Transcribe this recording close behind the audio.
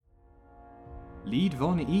Lead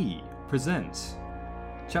Von E presents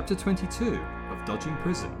Chapter 22 of Dodging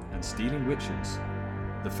Prison and Stealing Witches,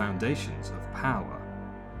 The Foundations of Power.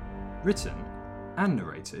 Written and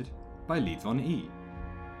narrated by Lead Von E.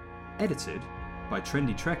 Edited by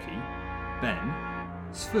Trendy Trekkie, Ben,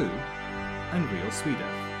 Svu, and Real Swedeth.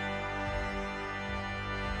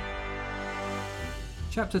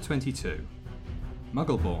 Chapter 22.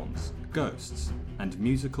 Muggleborns, Ghosts, and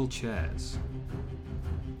Musical Chairs.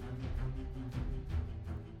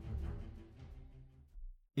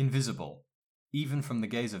 Invisible, even from the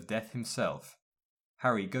gaze of Death himself,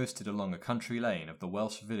 Harry ghosted along a country lane of the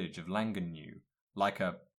Welsh village of Llangennew like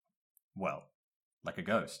a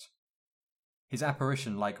ghost. His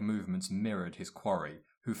apparition-like movements mirrored his quarry,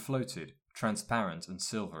 who floated, transparent and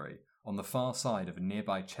silvery, on the far side of a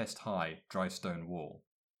nearby chest-high dry stone wall.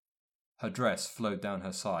 Her dress flowed down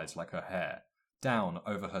her sides like her hair, down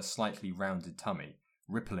over her slightly rounded tummy,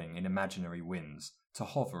 rippling in imaginary winds, to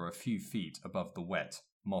hover a few feet above the wet,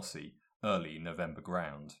 mossy, early November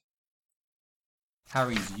ground.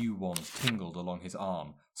 Harry's yew wand tingled along his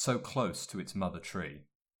arm, so close to its mother tree.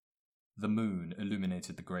 The moon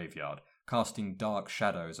illuminated the graveyard, casting dark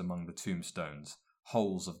shadows among the tombstones,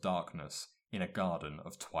 holes of darkness in a garden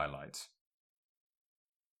of twilight.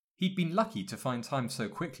 He'd been lucky to find time so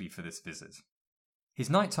quickly for this visit.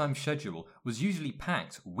 His nighttime schedule was usually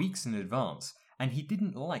packed weeks in advance, and he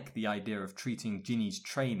didn't like the idea of treating Ginny's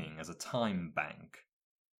training as a time bank.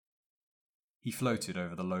 He floated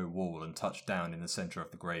over the low wall and touched down in the centre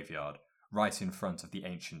of the graveyard, right in front of the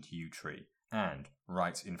ancient yew tree, and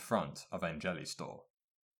right in front of Angelistor.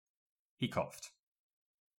 He coughed.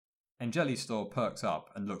 Angelistor perked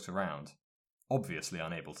up and looked around, obviously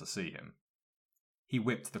unable to see him. He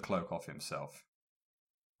whipped the cloak off himself.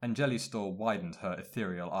 Angelistor widened her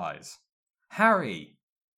ethereal eyes. "Harry!"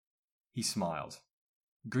 He smiled.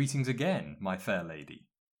 "Greetings again, my fair lady."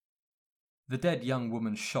 The dead young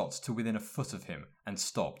woman shot to within a foot of him and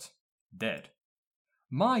stopped, dead.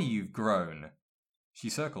 "My, you've grown!" She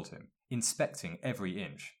circled him, inspecting every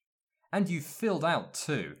inch. "And you've filled out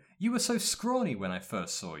too. You were so scrawny when I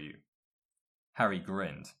first saw you." Harry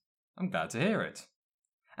grinned. "I'm glad to hear it."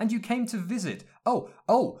 "And you came to visit.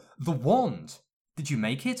 Oh, the wand! Did you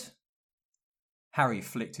make it?" Harry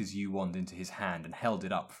flicked his yew wand into his hand and held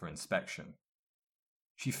it up for inspection.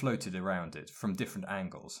 She floated around it from different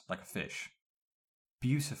angles, like a fish.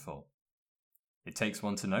 "Beautiful." "It takes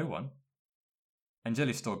one to know one."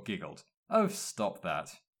 Angelistor giggled. "Oh, stop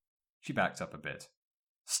that." She backed up a bit.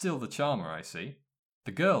 "Still the charmer, I see.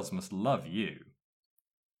 The girls must love you."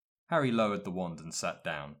 Harry lowered the wand and sat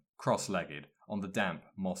down, cross-legged, on the damp,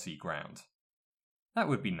 mossy ground. "That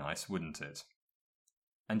would be nice, wouldn't it?"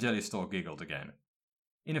 Angelistor giggled again.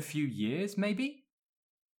 "In a few years, maybe?"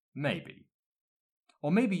 "Maybe.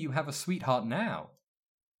 Or maybe you have a sweetheart now."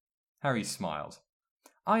 Harry smiled.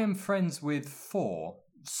 "I am friends with 4,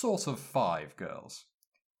 sort of 5 girls."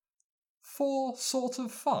 4, sort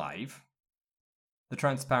of 5? The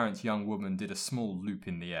transparent young woman did a small loop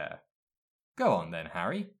in the air. "Go on then,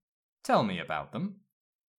 Harry. Tell me about them."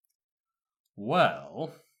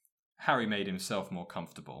 "Well," Harry made himself more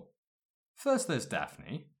comfortable. "First there's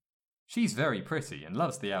Daphne. She's very pretty and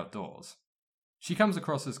loves the outdoors. She comes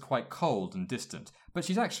across as quite cold and distant, but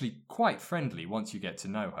she's actually quite friendly once you get to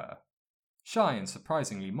know her. Shy and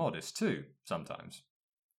surprisingly modest too, sometimes."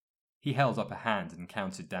 He held up a hand and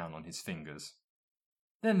counted down on his fingers.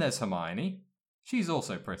 "Then there's Hermione. She's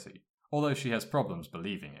also pretty, although she has problems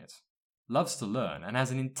believing it. Loves to learn and has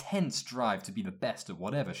an intense drive to be the best at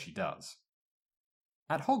whatever she does."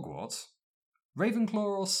 "At Hogwarts?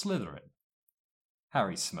 Ravenclaw or Slytherin?"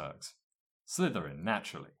 Harry smirked. "Slytherin,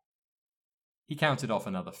 naturally." He counted off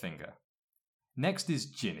another finger. "Next is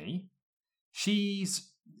Ginny.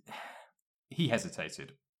 She's..." He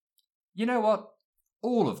hesitated. "You know what?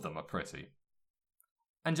 All of them are pretty."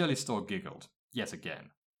 Angelistor giggled, yet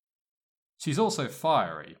again. "She's also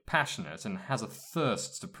fiery, passionate, and has a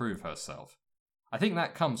thirst to prove herself. I think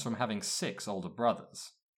that comes from having 6 older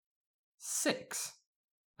brothers." 6?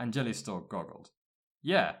 Angelistor goggled.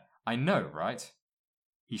 "Yeah, I know, right?"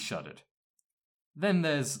 He shuddered. "Then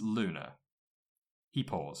there's Luna." He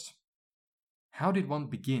paused. How did one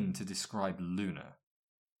begin to describe Luna?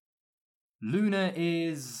 "Luna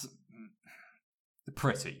is...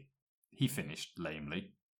 pretty," he finished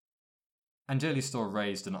lamely. Angelistor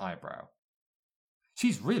raised an eyebrow.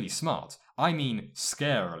 "She's really smart. I mean,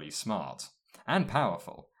 scarily smart. And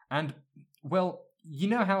powerful. And, well, you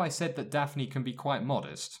know how I said that Daphne can be quite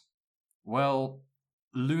modest? Well,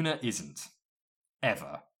 Luna isn't.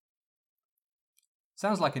 Ever."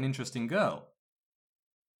 "Sounds like an interesting girl."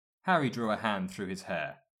 Harry drew a hand through his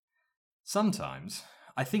hair. Sometimes,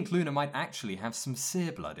 I think Luna might actually have some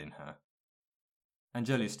seer blood in her.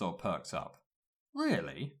 Angelistor perked up.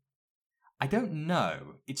 Really? I don't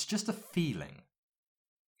know, it's just a feeling.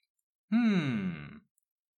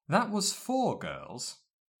 That was 4 girls.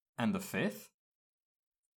 And the 5th?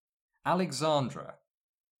 Alexandra.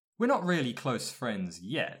 We're not really close friends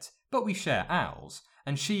yet, but we share owls,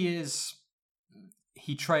 and she is...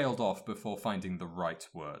 He trailed off before finding the right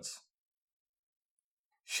words.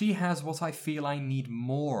 She has what I feel I need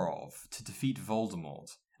more of to defeat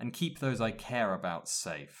Voldemort and keep those I care about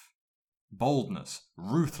safe. Boldness,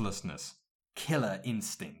 ruthlessness, killer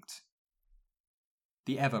instinct.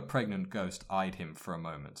 The ever-pregnant ghost eyed him for a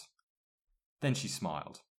moment. Then she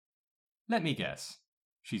smiled. Let me guess.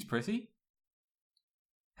 She's pretty?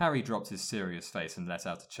 Harry dropped his serious face and let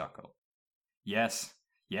out a chuckle. Yes,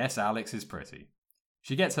 Alex is pretty.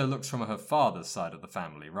 She gets her looks from her father's side of the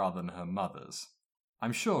family rather than her mother's.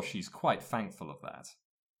 I'm sure she's quite thankful of that.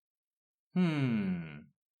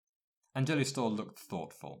 Angelistor looked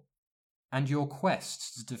thoughtful. And your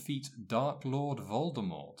quest to defeat Dark Lord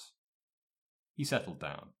Voldemort? He settled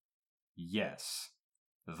down. Yes,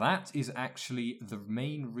 that is actually the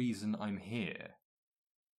main reason I'm here.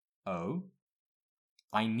 Oh?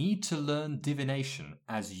 I need to learn divination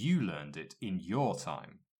as you learned it in your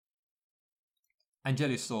time.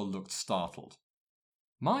 Angelistor looked startled.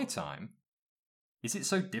 My time? Is it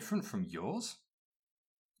so different from yours?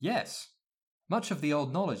 Yes. Much of the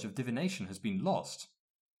old knowledge of divination has been lost.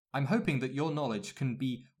 I'm hoping that your knowledge can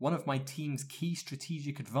be one of my team's key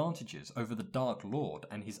strategic advantages over the Dark Lord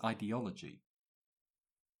and his ideology.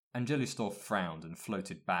 Angelistor frowned and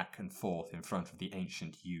floated back and forth in front of the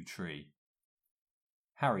ancient yew tree.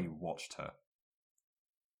 Harry watched her.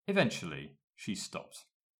 Eventually, she stopped.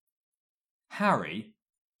 Harry,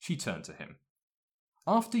 she turned to him.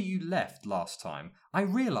 After you left last time, I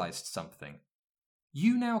realized something.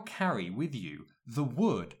 You now carry with you the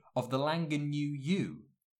wood of the Langanyu yew,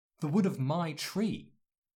 the wood of my tree,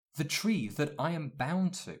 the tree that I am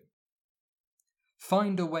bound to.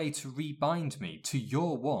 Find a way to rebind me to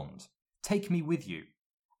your wand, take me with you,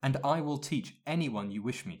 and I will teach anyone you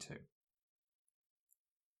wish me to.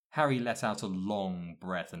 Harry let out a long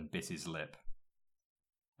breath and bit his lip.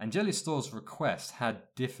 Angelistor's request had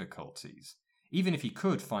difficulties, even if he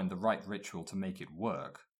could find the right ritual to make it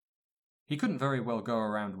work. He couldn't very well go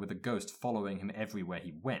around with a ghost following him everywhere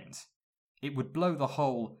he went. It would blow the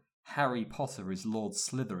whole Harry Potter is Lord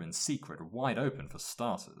Slytherin secret wide open for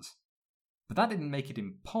starters. But that didn't make it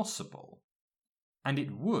impossible. And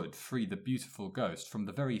it would free the beautiful ghost from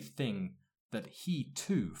the very thing that he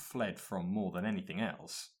too fled from more than anything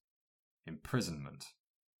else. Imprisonment.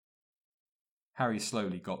 Harry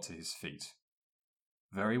slowly got to his feet.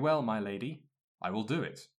 Very well, my lady. I will do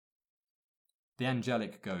it. The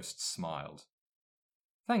angelic ghost smiled.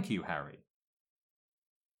 Thank you, Harry.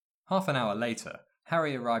 Half an hour later,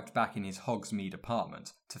 Harry arrived back in his Hogsmeade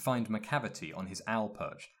apartment to find Macavity on his owl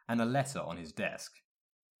perch and a letter on his desk.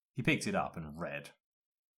 He picked it up and read.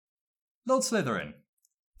 Lord Slytherin,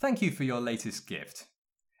 thank you for your latest gift.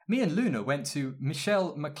 Me and Luna went to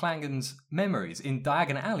Michelle McClangan's Memories in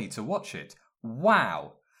Diagon Alley to watch it.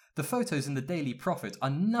 Wow! The photos in the Daily Prophet are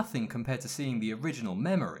nothing compared to seeing the original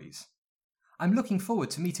Memories. I'm looking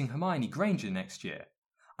forward to meeting Hermione Granger next year.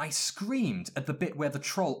 I screamed at the bit where the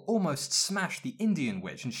troll almost smashed the Indian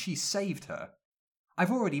witch and she saved her.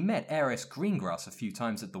 I've already met Heiress Greengrass a few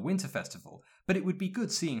times at the Winter Festival, but it would be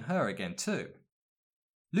good seeing her again too.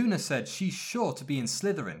 Luna said she's sure to be in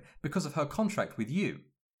Slytherin because of her contract with you.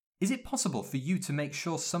 Is it possible for you to make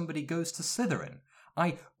sure somebody goes to Slytherin?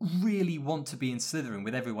 I really want to be in Slytherin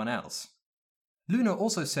with everyone else. Luna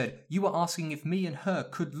also said you were asking if me and her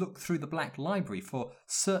could look through the Black Library for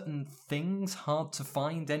certain things hard to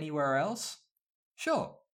find anywhere else.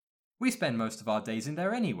 Sure. We spend most of our days in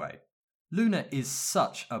there anyway. Luna is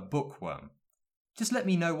such a bookworm. Just let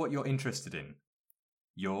me know what you're interested in.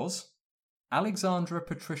 Yours, Alexandra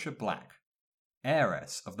Patricia Black,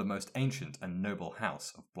 heiress of the most ancient and noble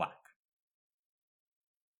house of Black.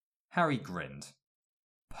 Harry grinned.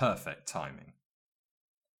 Perfect timing.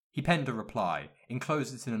 He penned a reply,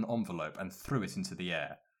 enclosed it in an envelope and threw it into the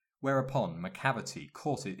air, whereupon Macavity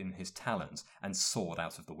caught it in his talons and soared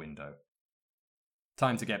out of the window.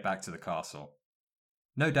 Time to get back to the castle.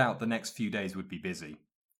 No doubt the next few days would be busy.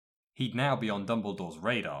 He'd now be on Dumbledore's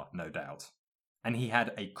radar, no doubt, and he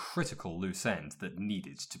had a critical loose end that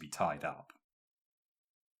needed to be tied up.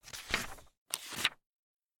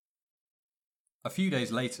 A few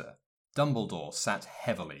days later, Dumbledore sat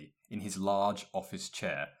heavily in his large office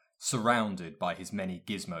chair, surrounded by his many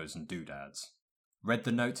gizmos and doodads, read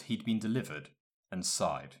the note he'd been delivered, and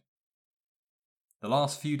sighed. The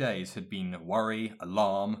last few days had been worry,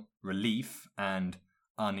 alarm, relief, and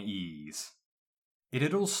unease. It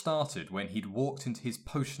had all started when he'd walked into his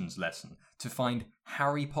potions lesson to find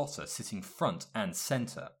Harry Potter sitting front and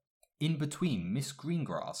centre, in between Miss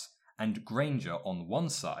Greengrass and Granger on one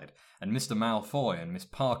side, and Mr. Malfoy and Miss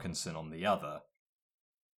Parkinson on the other.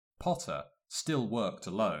 Potter still worked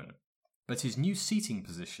alone, but his new seating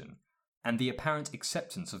position, and the apparent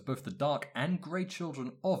acceptance of both the dark and grey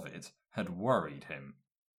children of it, had worried him.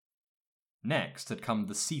 Next had come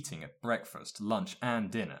the seating at breakfast, lunch,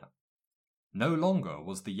 and dinner. No longer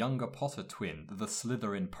was the younger Potter twin the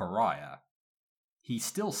Slytherin pariah. He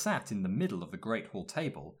still sat in the middle of the Great Hall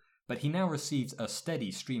table, but he now received a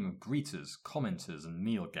steady stream of greeters, commenters, and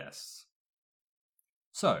meal guests.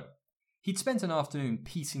 So, he'd spent an afternoon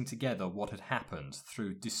piecing together what had happened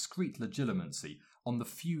through discreet legilimency on the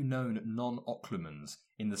few known non-Occlumens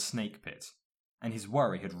in the Snake Pit, and his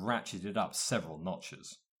worry had ratcheted up several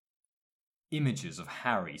notches. Images of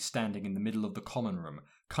Harry standing in the middle of the common room,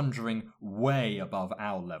 conjuring way above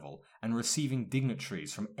owl level, and receiving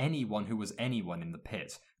dignitaries from anyone who was anyone in the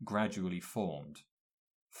pit, gradually formed.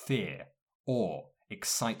 Fear, awe,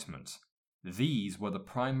 excitement. These were the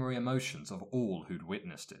primary emotions of all who'd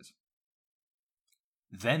witnessed it.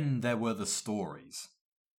 Then there were the stories.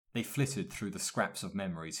 They flitted through the scraps of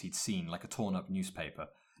memories he'd seen like a torn-up newspaper,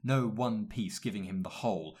 no one piece giving him the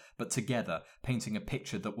whole, but together painting a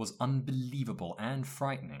picture that was unbelievable and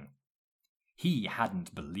frightening. He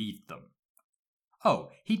hadn't believed them. Oh,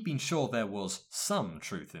 he'd been sure there was some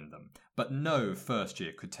truth in them, but no first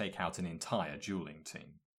year could take out an entire dueling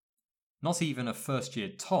team. Not even a first-year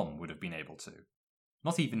Tom would have been able to.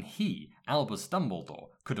 Not even he, Albus Dumbledore,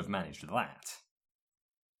 could have managed that.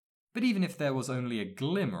 But even if there was only a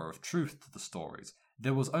glimmer of truth to the stories,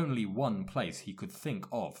 there was only one place he could think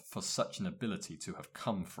of for such an ability to have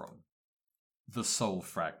come from. The soul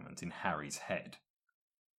fragment in Harry's head.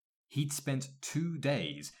 He'd spent 2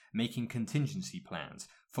 days making contingency plans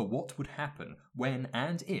for what would happen when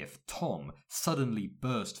and if Tom suddenly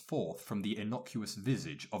burst forth from the innocuous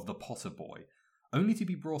visage of the Potter boy, only to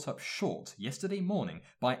be brought up short yesterday morning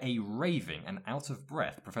by a raving and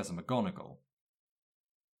out-of-breath Professor McGonagall.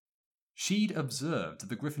 She'd observed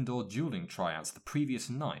the Gryffindor dueling tryouts the previous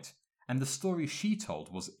night, and the story she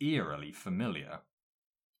told was eerily familiar.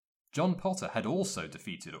 John Potter had also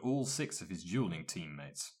defeated all 6 of his dueling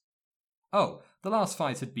teammates. Oh, the last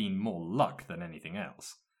fight had been more luck than anything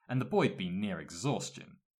else, and the boy'd been near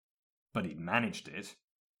exhaustion. But he'd managed it.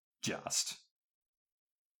 Just.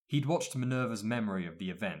 He'd watched Minerva's memory of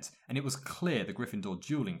the event, and it was clear the Gryffindor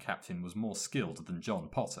dueling captain was more skilled than John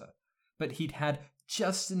Potter, but he'd had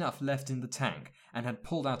just enough left in the tank and had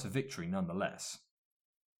pulled out a victory nonetheless.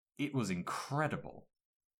 It was incredible.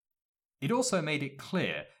 It also made it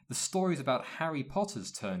clear the stories about Harry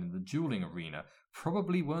Potter's turn in the dueling arena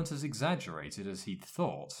probably weren't as exaggerated as he'd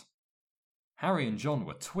thought. Harry and John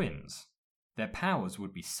were twins. Their powers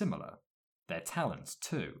would be similar. Their talents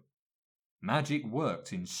too. Magic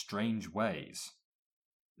worked in strange ways.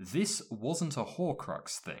 This wasn't a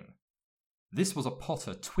Horcrux thing. This was a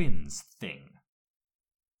Potter twins thing.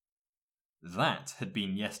 That had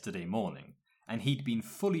been yesterday morning, and he'd been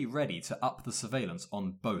fully ready to up the surveillance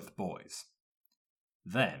on both boys.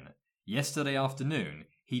 Then, yesterday afternoon,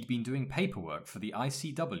 he'd been doing paperwork for the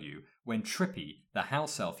ICW when Trippy, the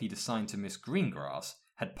house elf he'd assigned to Miss Greengrass,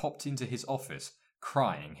 had popped into his office,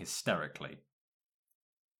 crying hysterically.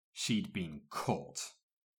 She'd been caught.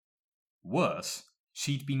 Worse,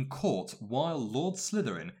 she'd been caught while Lord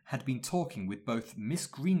Slytherin had been talking with both Miss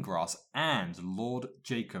Greengrass and Lord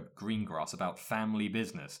Jacob Greengrass about family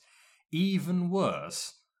business. Even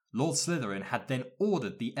worse, Lord Slytherin had then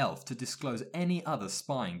ordered the elf to disclose any other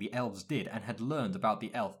spying the elves did and had learned about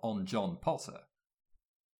the elf on John Potter.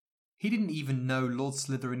 He didn't even know Lord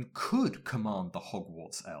Slytherin could command the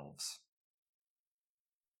Hogwarts elves.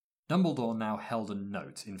 Dumbledore now held a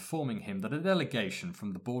note informing him that a delegation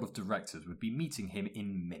from the board of directors would be meeting him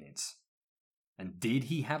in minutes. And did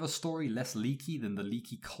he have a story less leaky than the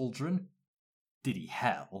leaky cauldron? Did he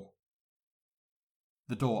hell?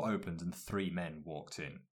 The door opened and 3 men walked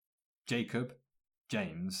in. Jacob,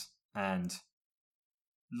 James, and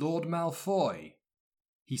Lord Malfoy.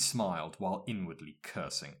 He smiled while inwardly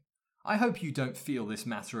cursing. I hope you don't feel this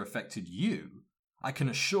matter affected you. I can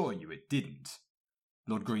assure you it didn't.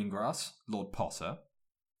 Lord Greengrass, Lord Potter.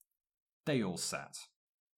 They all sat.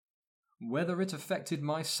 Whether it affected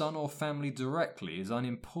my son or family directly is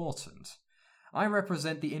unimportant. I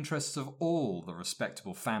represent the interests of all the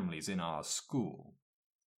respectable families in our school.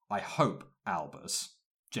 I hope, Albus,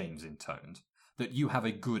 James intoned, that you have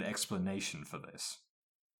a good explanation for this.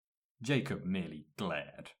 Jacob merely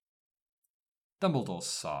glared. Dumbledore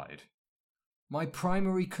sighed. My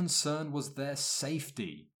primary concern was their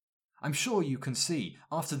safety. I'm sure you can see,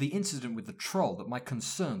 after the incident with the troll, that my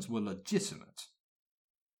concerns were legitimate.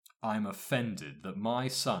 I'm offended that my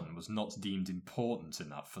son was not deemed important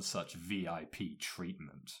enough for such VIP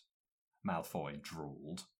treatment, Malfoy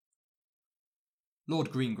drawled.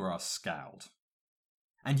 Lord Greengrass scowled.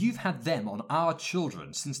 And you've had them on our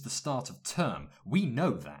children since the start of term. We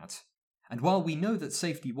know that. And while we know that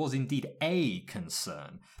safety was indeed a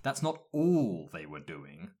concern, that's not all they were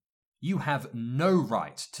doing. You have no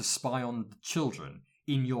right to spy on the children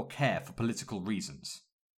in your care for political reasons.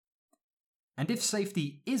 And if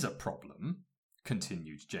safety is a problem,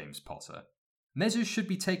 continued James Potter, measures should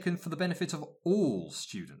be taken for the benefit of all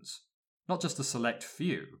students, not just a select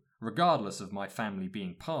few, regardless of my family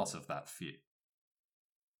being part of that few.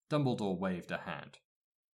 Dumbledore waved a hand.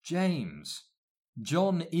 James,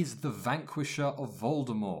 John is the vanquisher of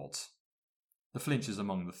Voldemort. The flinches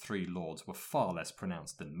among the three lords were far less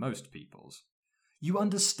pronounced than most people's. You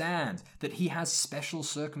understand that he has special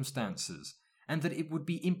circumstances, and that it would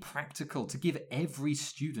be impractical to give every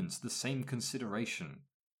student the same consideration.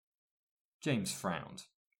 James frowned.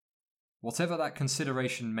 Whatever that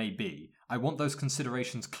consideration may be, I want those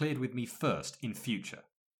considerations cleared with me first in future.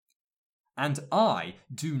 And I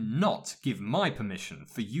do not give my permission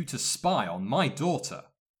for you to spy on my daughter,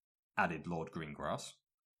 added Lord Greengrass.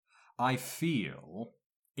 I feel,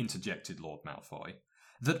 interjected Lord Malfoy,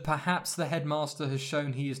 that perhaps the headmaster has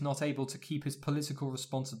shown he is not able to keep his political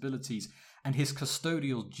responsibilities and his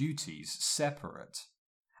custodial duties separate,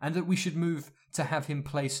 and that we should move to have him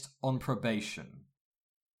placed on probation.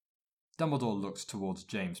 Dumbledore looked towards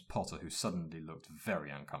James Potter, who suddenly looked very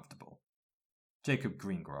uncomfortable. Jacob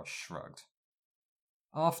Greengrass shrugged.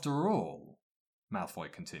 After all,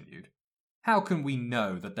 Malfoy continued, how can we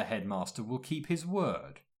know that the headmaster will keep his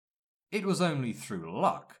word? It was only through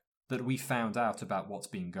luck that we found out about what's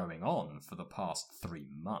been going on for the past 3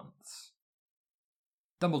 months.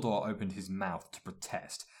 Dumbledore opened his mouth to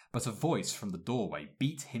protest, but a voice from the doorway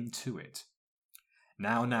beat him to it.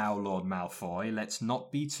 Now, Lord Malfoy, let's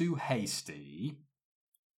not be too hasty.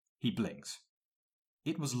 He blinked.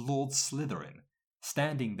 It was Lord Slytherin,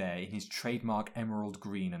 standing there in his trademark emerald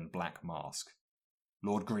green and black mask.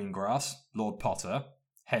 Lord Greengrass, Lord Potter,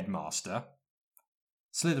 Headmaster.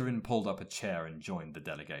 Slytherin pulled up a chair and joined the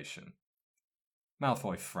delegation.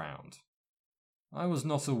 Malfoy frowned. I was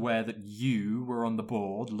not aware that you were on the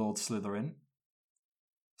board, Lord Slytherin.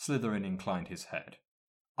 Slytherin inclined his head.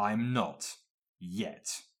 I'm not.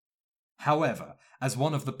 Yet. However, as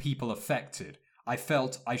one of the people affected, I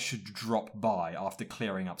felt I should drop by after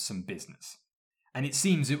clearing up some business. And it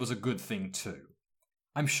seems it was a good thing too.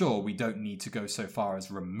 I'm sure we don't need to go so far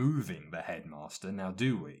as removing the headmaster, now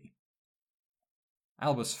do we?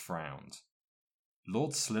 Albus frowned.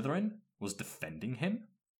 Lord Slytherin was defending him?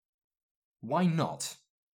 Why not?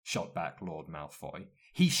 Shot back Lord Malfoy.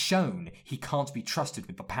 He's shown he can't be trusted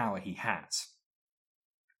with the power he has.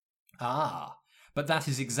 Ah, but that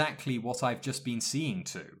is exactly what I've just been seeing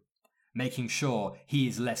to. Making sure he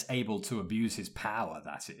is less able to abuse his power,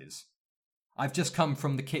 that is. I've just come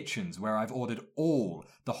from the kitchens where I've ordered all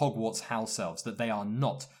the Hogwarts house elves that they are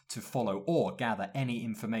not to follow or gather any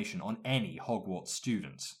information on any Hogwarts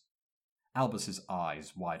students. Albus's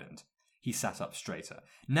eyes widened. He sat up straighter.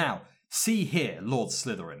 Now, see here, Lord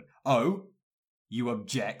Slytherin. Oh, you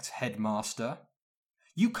object, Headmaster?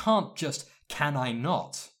 You can't just, can I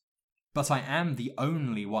not? But I am the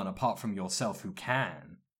only one apart from yourself who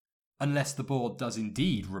can. Unless the board does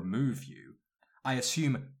indeed remove you. I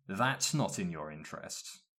assume that's not in your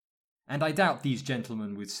interest. And I doubt these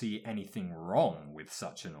gentlemen would see anything wrong with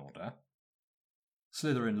such an order.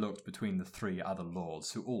 Slytherin looked between the 3 other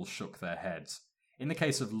lords, who all shook their heads. In the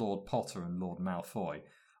case of Lord Potter and Lord Malfoy,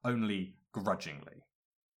 only grudgingly.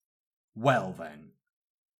 Well then.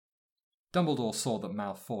 Dumbledore saw that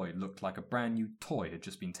Malfoy looked like a brand new toy had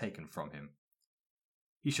just been taken from him.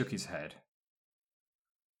 He shook his head.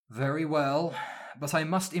 Very well, but I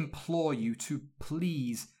must implore you to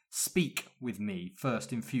please speak with me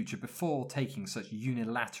first in future before taking such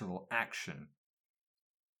unilateral action.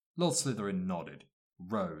 Lord Slytherin nodded,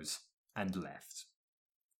 rose, and left.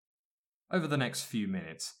 Over the next few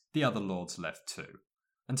minutes, the other lords left too,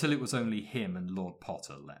 until it was only him and Lord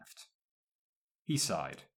Potter left. He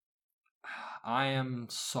sighed. I am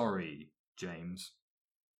sorry, James.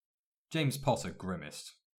 James Potter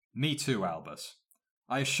grimaced. Me too, Albus.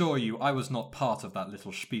 I assure you I was not part of that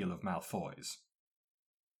little spiel of Malfoy's.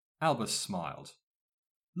 Albus smiled.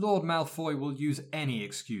 Lord Malfoy will use any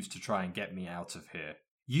excuse to try and get me out of here.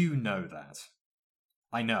 You know that.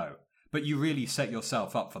 I know, But you really set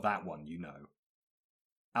yourself up for that one, you know.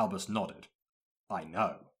 Albus nodded. I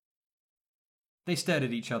know. They stared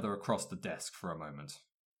at each other across the desk for a moment.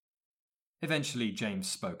 Eventually, James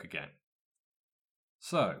spoke again.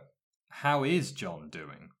 So, how is John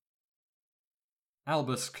doing?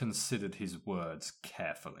 Albus considered his words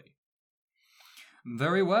carefully.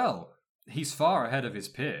 Very well. He's far ahead of his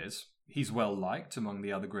peers. He's well liked among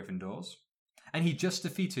the other Gryffindors. And he just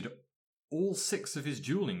defeated all 6 of his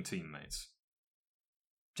dueling teammates.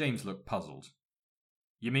 James looked puzzled.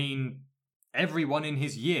 You mean everyone in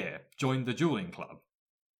his year joined the dueling club?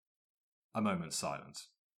 A moment's silence.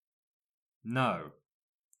 No.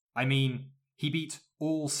 I mean, he beat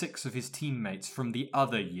all 6 of his teammates from the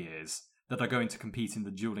other years that are going to compete in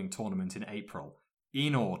the dueling tournament in April,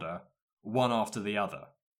 in order, one after the other.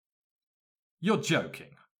 You're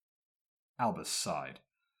joking. Albus sighed.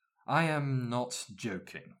 I am not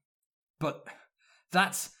joking. But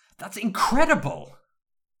that's incredible,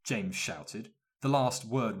 James shouted, the last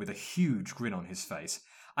word with a huge grin on his face.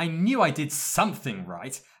 I knew I did something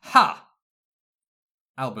right. Ha!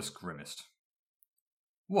 Albus grimaced.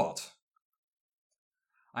 What?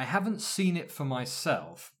 I haven't seen it for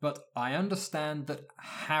myself, but I understand that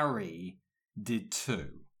Harry did too.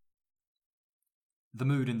 The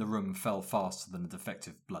mood in the room fell faster than a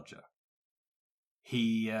defective bludger.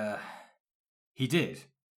 He did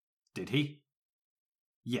he?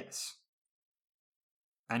 Yes.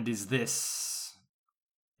 And is this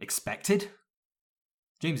expected?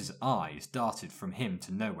 James's eyes darted from him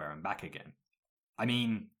to nowhere and back again. I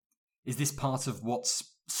mean, is this part of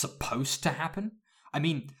what's supposed to happen? I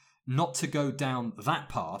mean, not to go down that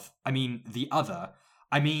path. I mean, the other.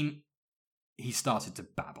 I mean, he started to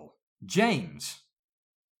babble. James!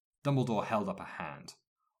 Dumbledore held up a hand.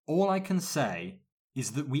 All I can say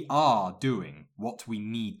is that we are doing what we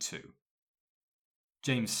need to.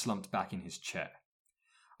 James slumped back in his chair.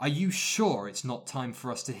 Are you sure it's not time for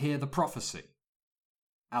us to hear the prophecy?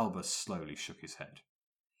 Albus slowly shook his head.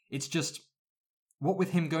 It's just, what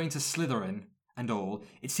with him going to Slytherin and all,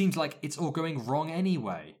 it seems like it's all going wrong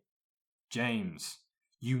anyway. James,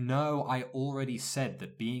 you know I already said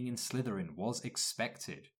that being in Slytherin was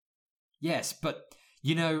expected. Yes, but,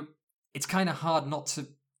 you know, it's kind of hard not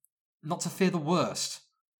to fear the worst.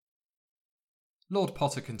 Lord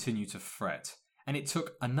Potter continued to fret, and it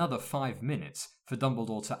took another 5 minutes for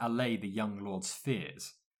Dumbledore to allay the young lord's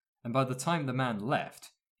fears, and by the time the man left,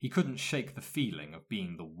 he couldn't shake the feeling of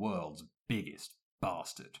being the world's biggest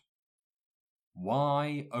bastard.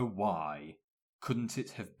 Why, oh why, couldn't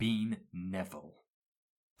it have been Neville?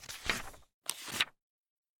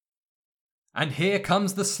 And here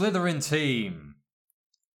comes the Slytherin team!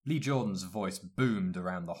 Lee Jordan's voice boomed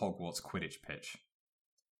around the Hogwarts Quidditch pitch.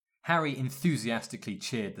 Harry enthusiastically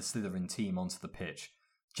cheered the Slytherin team onto the pitch,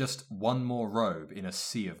 just one more robe in a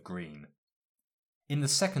sea of green. In the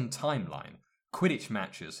second timeline, Quidditch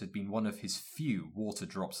matches had been one of his few water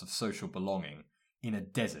drops of social belonging in a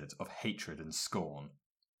desert of hatred and scorn.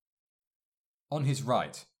 On his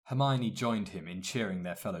right, Hermione joined him in cheering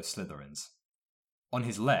their fellow Slytherins. On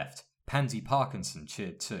his left, Pansy Parkinson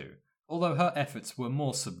cheered too, although her efforts were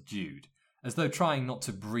more subdued, as though trying not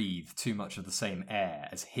to breathe too much of the same air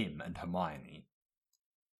as him and Hermione.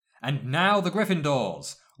 And now the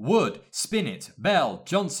Gryffindors! Wood, Spinnett, Bell,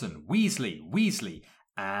 Johnson, Weasley,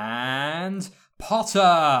 and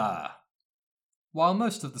Potter! While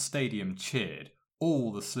most of the stadium cheered,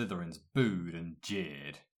 all the Slytherins booed and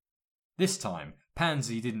jeered. This time,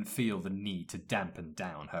 Pansy didn't feel the need to dampen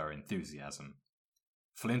down her enthusiasm.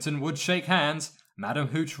 Flint and Wood shake hands, Madam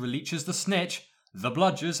Hooch releases the snitch, the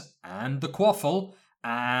bludgers, and the quaffle,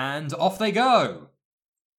 and off they go!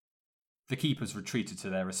 The keepers retreated to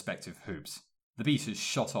their respective hoops. The beaters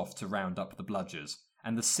shot off to round up the bludgers,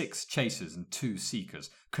 and the 6 chasers and 2 seekers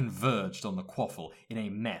converged on the quaffle in a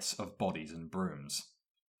mess of bodies and brooms.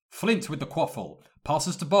 Flint with the quaffle,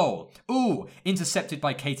 passes to Bowl. Ooh, intercepted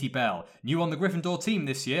by Katie Bell, new on the Gryffindor team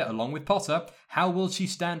this year along with Potter. How will she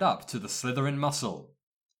stand up to the Slytherin muscle?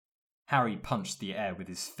 Harry punched the air with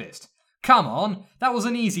his fist. Come on, that was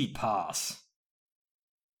an easy pass.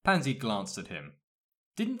 Pansy glanced at him.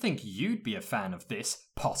 Didn't think you'd be a fan of this,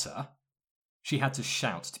 Potter. She had to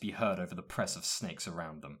shout to be heard over the press of snakes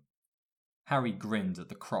around them. Harry grinned at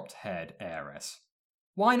the cropped-haired heiress.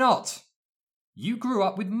 Why not? You grew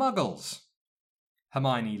up with muggles.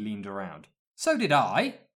 Hermione leaned around. So did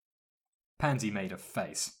I. Pansy made a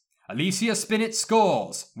face. Alicia Spinnett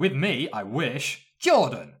scores. With me, I wish.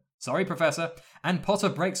 Jordan. Sorry, Professor. And Potter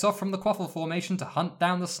breaks off from the quaffle formation to hunt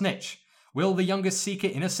down the snitch. Will the youngest seeker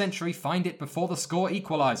in a century find it before the score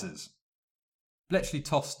equalises? Bletchley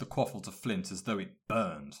tossed the quaffle to Flint as though it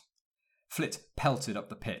burned. Flit pelted up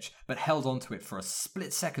the pitch, but held onto it for a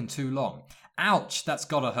split second too long. Ouch, that's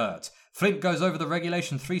gotta hurt. Flint goes over the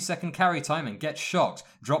regulation 3-second carry time and gets shocked.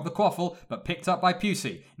 Dropped the quaffle, but picked up by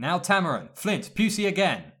Pusey. Now Tamarin. Flint, Pusey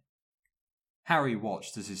again. Harry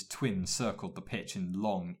watched as his twin circled the pitch in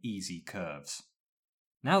long, easy curves.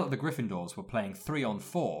 Now that the Gryffindors were playing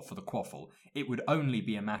 3-on-4 for the quaffle, it would only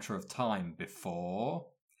be a matter of time before...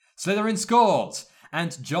 Slytherin scores!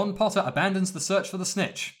 And John Potter abandons the search for the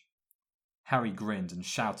snitch. Harry grinned and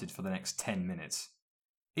shouted for the next 10 minutes.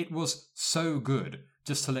 It was so good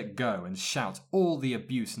just to let go and shout all the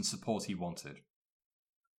abuse and support he wanted.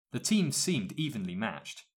 The teams seemed evenly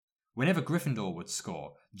matched. Whenever Gryffindor would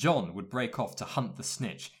score, John would break off to hunt the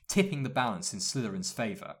snitch, tipping the balance in Slytherin's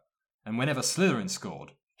favour. And whenever Slytherin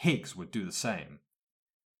scored, Higgs would do the same.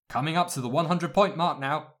 Coming up to the 100-point mark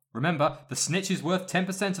now. Remember, the snitch is worth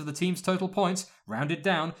 10% of the team's total points, rounded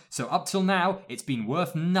down, so up till now, it's been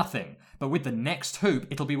worth nothing. But with the next hoop,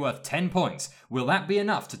 it'll be worth 10 points. Will that be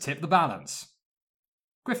enough to tip the balance?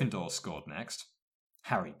 Gryffindor scored next.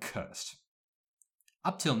 Harry cursed.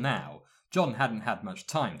 Up till now, John hadn't had much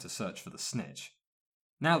time to search for the snitch.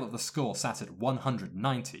 Now that the score sat at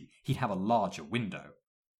 190, he'd have a larger window.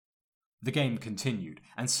 The game continued,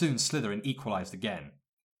 and soon Slytherin equalised again.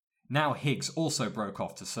 Now Higgs also broke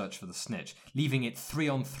off to search for the snitch, leaving it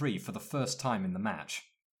 3-on-3 for the first time in the match.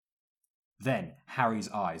 Then Harry's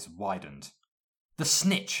eyes widened. The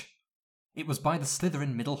snitch! It was by the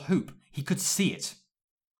Slytherin middle hoop. He could see it.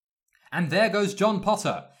 And there goes John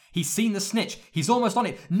Potter. He's seen the snitch. He's almost on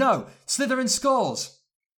it. No! Slytherin scores!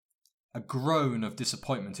 A groan of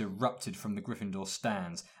disappointment erupted from the Gryffindor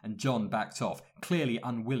stands, and John backed off, clearly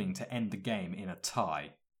unwilling to end the game in a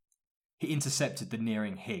tie. He intercepted the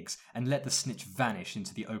nearing Higgs and let the snitch vanish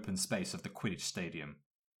into the open space of the Quidditch stadium.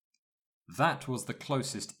 That was the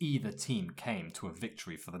closest either team came to a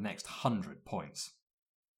victory for the next 100 points.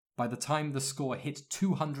 By the time the score hit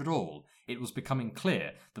 200 all, it was becoming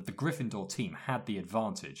clear that the Gryffindor team had the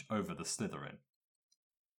advantage over the Slytherin.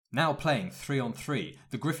 Now playing 3-on-3,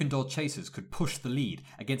 the Gryffindor chasers could push the lead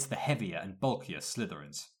against the heavier and bulkier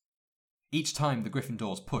Slytherins. Each time the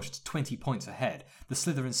Gryffindors pushed 20 points ahead, the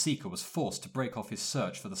Slytherin Seeker was forced to break off his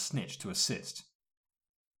search for the snitch to assist.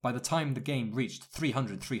 By the time the game reached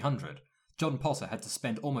 300-300, John Potter had to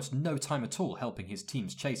spend almost no time at all helping his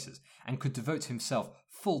team's chasers and could devote himself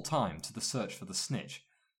full time to the search for the snitch,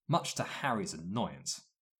 much to Harry's annoyance.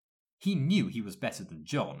 He knew he was better than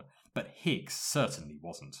John, but Higgs certainly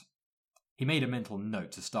wasn't. He made a mental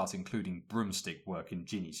note to start including broomstick work in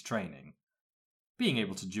Ginny's training. Being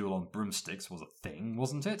able to duel on broomsticks was a thing,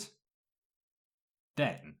 wasn't it?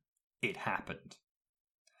 Then, it happened.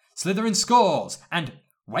 Slytherin scores! And,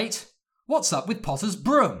 wait, what's up with Potter's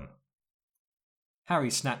broom?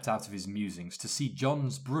 Harry snapped out of his musings to see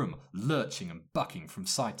John's broom lurching and bucking from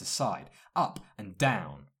side to side, up and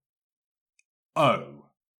down. Oh!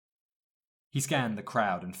 He scanned the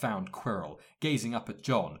crowd and found Quirrell, gazing up at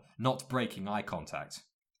John, not breaking eye contact.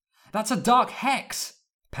 That's a dark hex!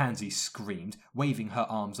 Pansy screamed, waving her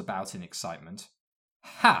arms about in excitement.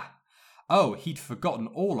 Ha! Oh, he'd forgotten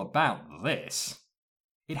all about this.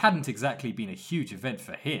 It hadn't exactly been a huge event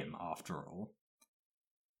for him, after all.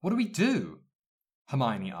 What do we do?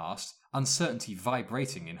 Hermione asked, uncertainty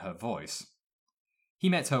vibrating in her voice. He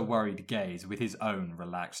met her worried gaze with his own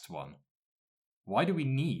relaxed one. Why do we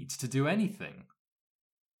need to do anything?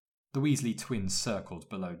 The Weasley twins circled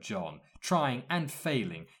below John, trying and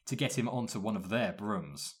failing to get him onto one of their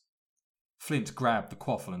brooms. Flint grabbed the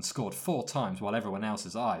quaffle and scored 4 times while everyone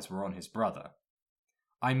else's eyes were on his brother.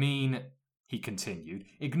 I mean, he continued,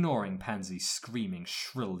 ignoring Pansy screaming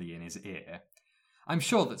shrilly in his ear, I'm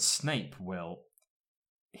sure that Snape will...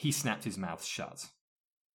 He snapped his mouth shut.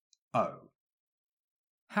 Oh.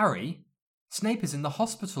 Harry, Snape is in the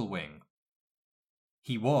hospital wing.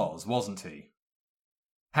 He was, wasn't he?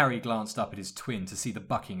 Harry glanced up at his twin to see the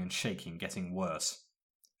bucking and shaking getting worse.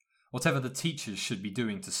 Whatever the teachers should be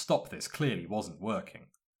doing to stop this clearly wasn't working.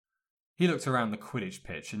 He looked around the Quidditch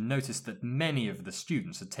pitch and noticed that many of the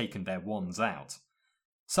students had taken their wands out.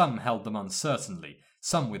 Some held them uncertainly,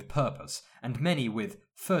 some with purpose, and many with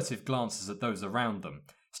furtive glances at those around them,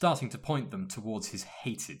 starting to point them towards his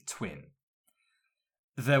hated twin.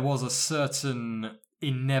 There was a certain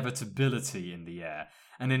inevitability in the air,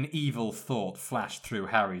 and an evil thought flashed through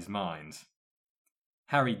Harry's mind.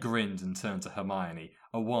 Harry grinned and turned to Hermione,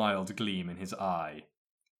 a wild gleam in his eye.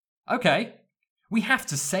 Okay, we have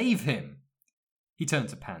to save him. He turned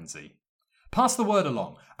to Pansy. Pass the word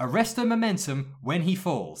along. Arresto momentum when he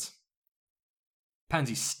falls.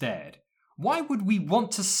 Pansy stared. Why would we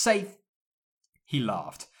want to save... He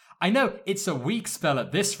laughed. I know it's a weak spell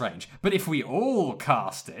at this range, but if we all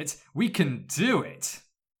cast it, we can do it.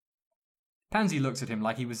 Pansy looked at him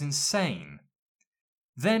like he was insane.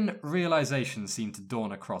 Then realization seemed to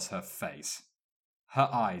dawn across her face. Her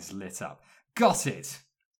eyes lit up. Got it!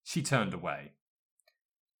 She turned away.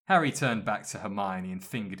 Harry turned back to Hermione and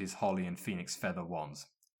fingered his holly and phoenix feather wands.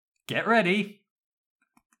 Get ready!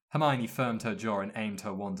 Hermione firmed her jaw and aimed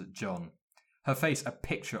her wand at John, her face a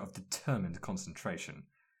picture of determined concentration.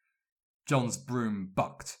 John's broom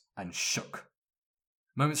bucked and shook.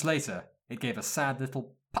 Moments later, it gave a sad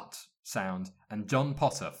little put sound, and John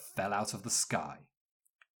Potter fell out of the sky.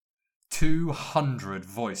 200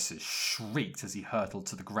 voices shrieked as he hurtled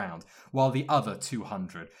to the ground, while the other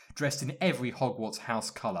 200, dressed in every Hogwarts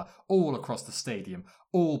house colour, all across the stadium,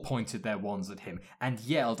 all pointed their wands at him and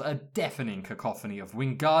yelled a deafening cacophony of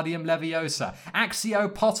Wingardium Leviosa,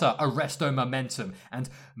 Accio Potter, Arresto Momentum, and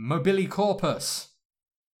Mobili Corpus.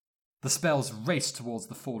 The spells raced towards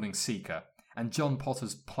the falling seeker, and John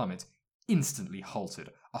Potter's plummet instantly halted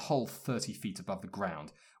a whole 30 feet above the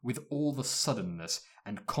ground, with all the suddenness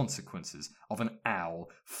and consequences of an owl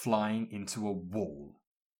flying into a wall.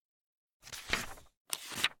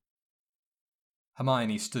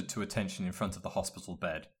 Hermione stood to attention in front of the hospital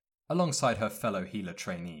bed, alongside her fellow healer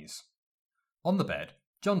trainees. On the bed,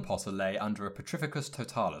 John Potter lay under a Petrificus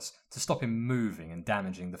Totalis to stop him moving and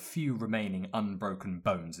damaging the few remaining unbroken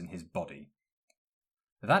bones in his body.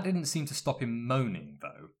 That didn't seem to stop him moaning,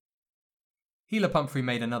 though. Healer Pumphrey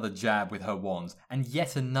made another jab with her wand, and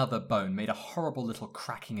yet another bone made a horrible little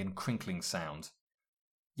cracking and crinkling sound.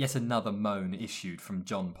 Yet another moan issued from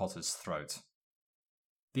John Potter's throat.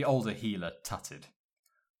 The older healer tutted.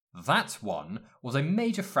 That one was a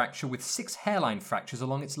major fracture with 6 hairline fractures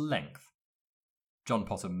along its length. John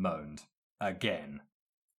Potter moaned. Again.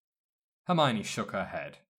 Hermione shook her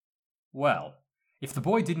head. Well, if the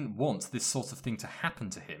boy didn't want this sort of thing to happen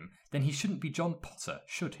to him, then he shouldn't be John Potter,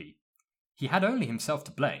 should he? He had only himself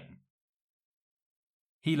to blame.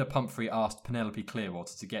 Healer Pumphrey asked Penelope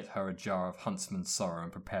Clearwater to get her a jar of Huntsman's Sorrow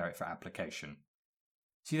and prepare it for application.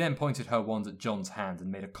 She then pointed her wand at John's hand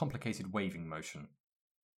and made a complicated waving motion.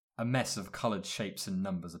 A mess of coloured shapes and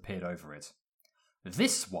numbers appeared over it.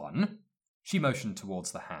 This one, she motioned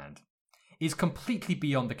towards the hand, is completely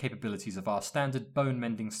beyond the capabilities of our standard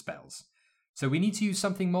bone-mending spells, so we need to use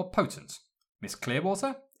something more potent. Miss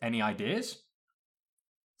Clearwater, any ideas?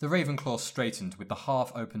 The Ravenclaw straightened with the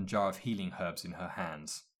half-open jar of healing herbs in her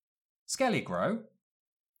hands. Skelly Grow?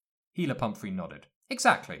 Healer Pumphrey nodded.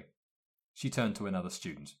 Exactly. She turned to another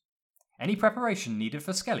student. Any preparation needed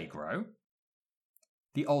for Skelly Grow?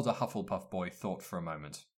 The older Hufflepuff boy thought for a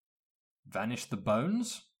moment. Vanish the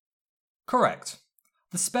bones? Correct.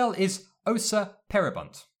 The spell is Ossa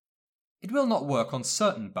Peribunt. It will not work on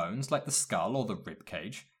certain bones like the skull or the rib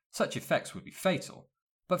cage. Such effects would be fatal.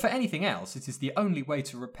 But for anything else, it is the only way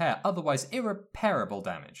to repair otherwise irreparable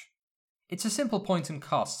damage. It's a simple point and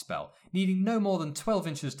cast spell, needing no more than 12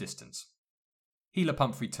 inches distance. Healer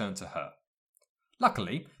Pumphrey turned to her.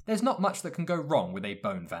 Luckily, there's not much that can go wrong with a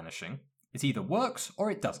bone vanishing. It either works or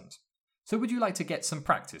it doesn't. So would you like to get some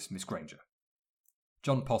practice, Miss Granger?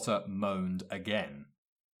 John Potter moaned again.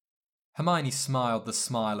 Hermione smiled the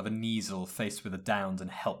smile of a Kneazle faced with a downed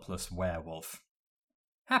and helpless werewolf.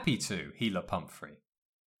 Happy to, Healer Pumphrey.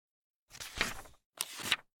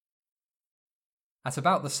 At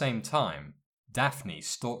about the same time, Daphne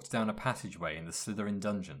stalked down a passageway in the Slytherin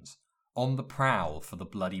dungeons, on the prowl for the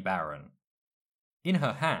Bloody Baron. In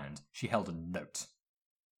her hand, she held a note.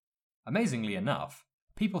 Amazingly enough,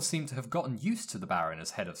 people seemed to have gotten used to the Baron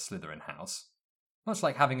as head of Slytherin House, much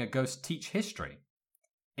like having a ghost teach history.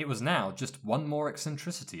 It was now just one more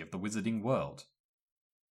eccentricity of the wizarding world.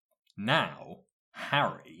 Now,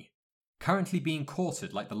 Harry, currently being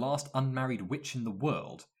courted like the last unmarried witch in the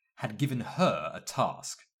world, had given her a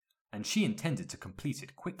task, and she intended to complete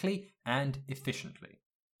it quickly and efficiently.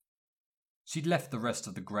 She'd left the rest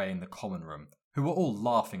of the Grey in the common room, who were all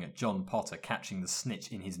laughing at John Potter catching the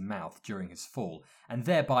snitch in his mouth during his fall, and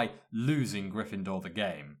thereby losing Gryffindor the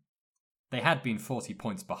game. They had been 40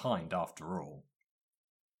 points behind after all.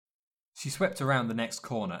 She swept around the next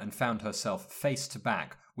corner and found herself face to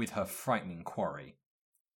back with her frightening quarry.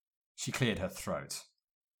 She cleared her throat.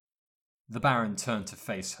 The Baron turned to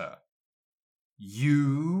face her.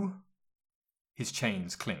 You? His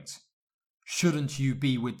chains clinked. Shouldn't you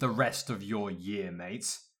be with the rest of your year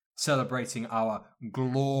mates, celebrating our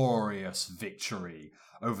glorious victory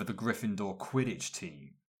over the Gryffindor Quidditch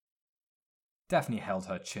team? Daphne held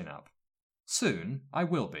her chin up. Soon I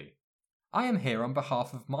will be. I am here on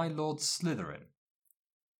behalf of my Lord Slytherin.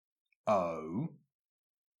 Oh?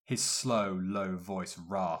 His slow, low voice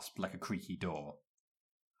rasped like a creaky door.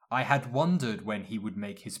 "I had wondered when he would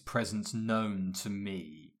make his presence known to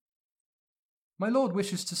me." "My lord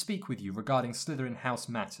wishes to speak with you regarding Slytherin House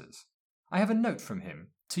matters. I have a note from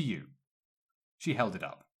him, to you." She held it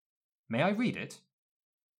up. "May I read it?"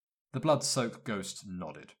 The blood-soaked ghost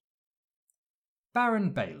nodded.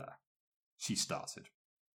 "Baron Baylor," she started.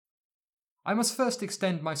 "I must first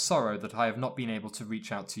extend my sorrow that I have not been able to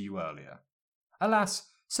reach out to you earlier. Alas,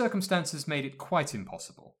 circumstances made it quite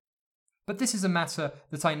impossible. But this is a matter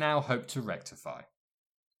that I now hope to rectify.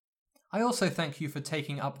 I also thank you for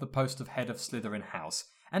taking up the post of head of Slytherin House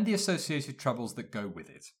and the associated troubles that go with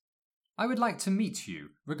it. I would like to meet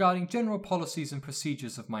you regarding general policies and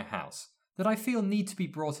procedures of my house that I feel need to be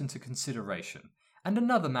brought into consideration, and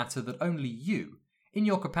another matter that only you, in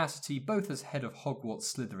your capacity both as head of Hogwarts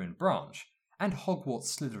Slytherin Branch and Hogwarts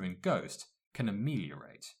Slytherin Ghost, can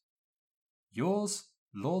ameliorate. Yours,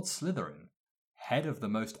 Lord Slytherin, head of the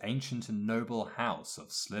most ancient and noble house of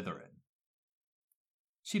Slytherin."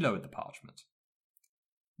 She lowered the parchment.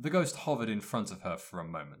 The ghost hovered in front of her for a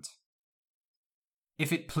moment.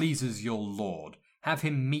 "If it pleases your lord, have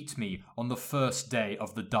him meet me on the first day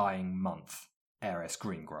of the dying month, Heiress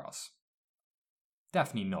Greengrass."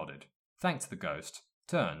 Daphne nodded, thanked the ghost,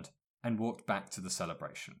 turned, and walked back to the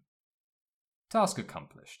celebration. Task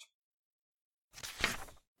accomplished.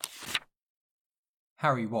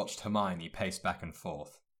 Harry watched Hermione pace back and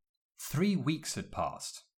forth. 3 weeks had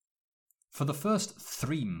passed. For the first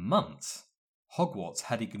 3 months, Hogwarts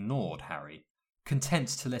had ignored Harry, content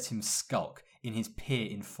to let him skulk in his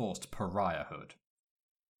peer-enforced pariahhood.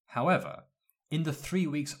 However, in the 3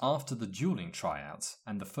 weeks after the dueling tryouts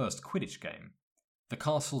and the first Quidditch game, the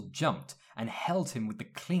castle jumped and held him with the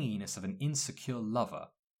clinginess of an insecure lover.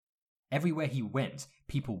 Everywhere he went,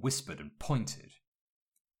 people whispered and pointed.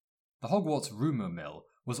 The Hogwarts rumour mill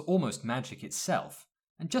was almost magic itself,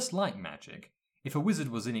 and just like magic, if a wizard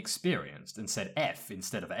was inexperienced and said F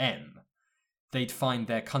instead of M, they'd find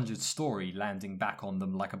their conjured story landing back on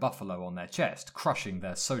them like a buffalo on their chest, crushing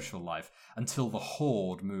their social life until the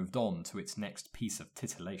horde moved on to its next piece of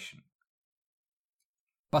titillation.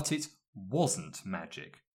 But it wasn't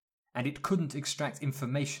magic, and it couldn't extract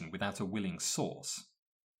information without a willing source.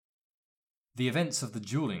 The events of the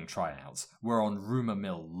dueling tryouts were on rumour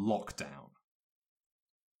mill lockdown.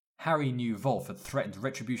 Harry knew Volf had threatened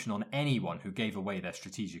retribution on anyone who gave away their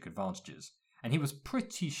strategic advantages, and he was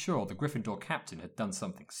pretty sure the Gryffindor captain had done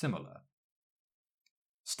something similar.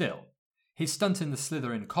 Still, his stunt in the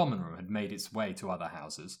Slytherin common room had made its way to other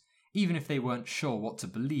houses, even if they weren't sure what to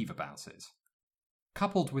believe about it.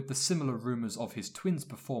 Coupled with the similar rumours of his twins'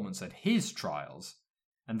 performance at his trials,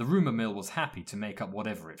 and the rumour mill was happy to make up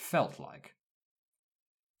whatever it felt like.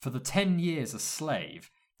 For the 10 years a slave,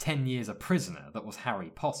 10 years a prisoner that was Harry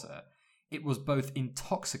Potter, it was both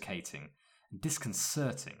intoxicating and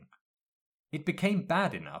disconcerting. It became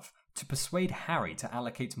bad enough to persuade Harry to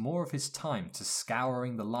allocate more of his time to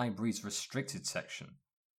scouring the library's restricted section,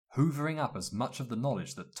 hoovering up as much of the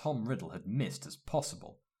knowledge that Tom Riddle had missed as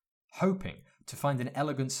possible, hoping to find an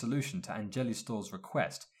elegant solution to Angelistor's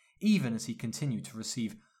request, even as he continued to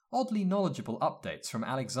receive oddly knowledgeable updates from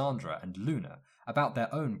Alexandra and Luna about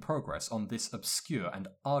their own progress on this obscure and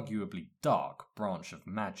arguably dark branch of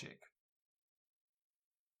magic.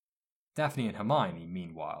 Daphne and Hermione,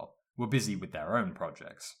 meanwhile, were busy with their own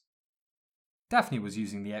projects. Daphne was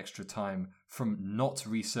using the extra time from not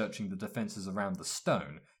researching the defences around the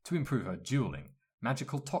stone to improve her dueling,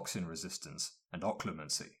 magical toxin resistance, and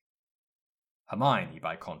occlumency. Hermione,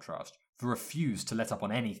 by contrast, refused to let up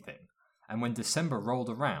on anything, and when December rolled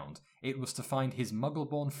around, it was to find his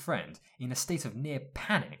muggle-born friend in a state of near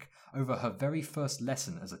panic over her very first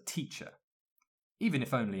lesson as a teacher, even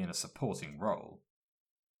if only in a supporting role.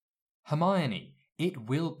 "Hermione, it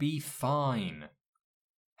will be fine."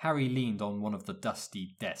 Harry leaned on one of the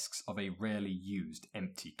dusty desks of a rarely used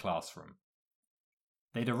empty classroom.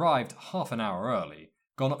 They'd arrived half an hour early,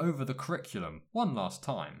 gone over the curriculum one last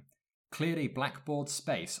time, cleared a blackboard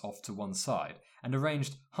space off to one side, and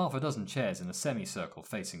arranged half a dozen chairs in a semicircle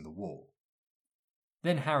facing the wall.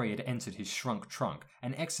 Then Harry had entered his shrunk trunk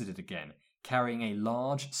and exited again, carrying a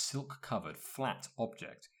large, silk-covered, flat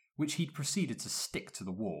object, which he'd proceeded to stick to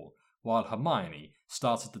the wall, while Hermione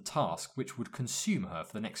started the task which would consume her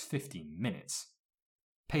for the next 15 minutes.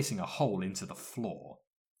 Pacing a hole into the floor.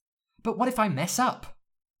 "But what if I mess up?"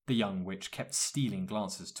 The young witch kept stealing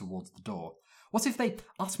glances towards the door. "What if they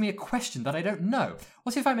ask me a question that I don't know?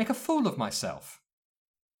 What if I make a fool of myself?"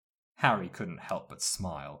 Harry couldn't help but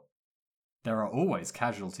smile. There are always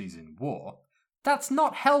casualties in war. That's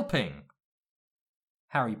not helping!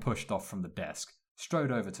 Harry pushed off from the desk,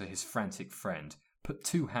 strode over to his frantic friend, put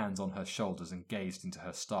 2 hands on her shoulders and gazed into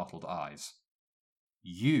her startled eyes.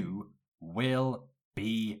 You will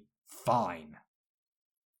be fine.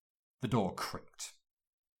 The door creaked.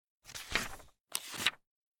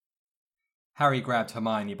 Harry grabbed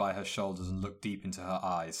Hermione by her shoulders and looked deep into her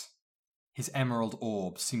eyes. His emerald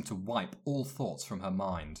orb seemed to wipe all thoughts from her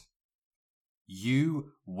mind.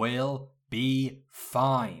 You will be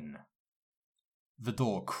fine. The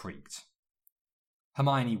door creaked.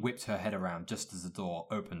 Hermione whipped her head around just as the door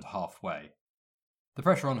opened halfway. The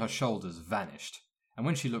pressure on her shoulders vanished, and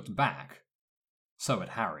when she looked back, so had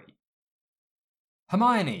Harry.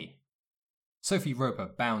 Hermione! Sophie Roper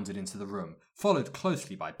bounded into the room, followed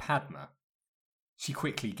closely by Padma. She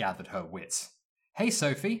quickly gathered her wits. Hey,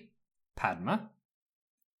 Sophie. Padma?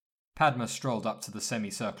 Padma strolled up to the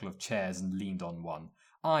semicircle of chairs and leaned on one,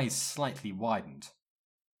 eyes slightly widened.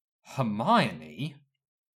 Hermione?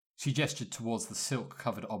 She gestured towards the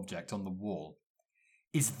silk-covered object on the wall.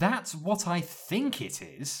 Is that what I think it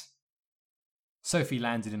is? Sophie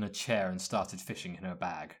landed in a chair and started fishing in her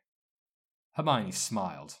bag. Hermione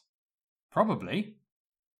smiled. Probably.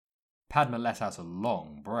 Padma let out a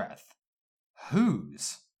long breath.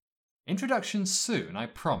 Whose? Introduction soon, I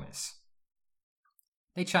promise.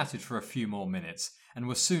 They chatted for a few more minutes and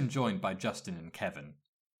were soon joined by Justin and Kevin.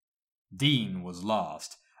 Dean was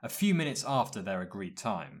last, a few minutes after their agreed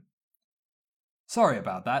time. Sorry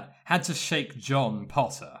about that, had to shake John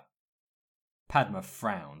Potter. Padma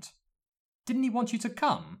frowned. Didn't he want you to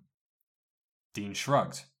come? Dean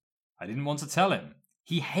shrugged. I didn't want to tell him.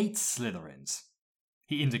 He hates Slytherins.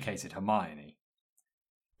 He indicated Hermione.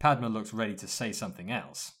 Padma looked ready to say something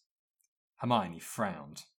else. Hermione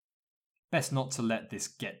frowned. Best not to let this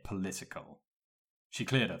get political. She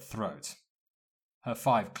cleared her throat. Her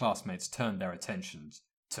 5 classmates turned their attentions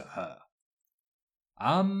to her.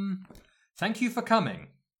 Thank you for coming.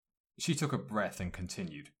 She took a breath and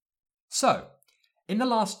continued. So, in the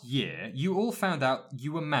last year, you all found out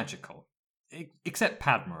you were magical. Except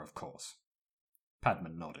Padma, of course. Padma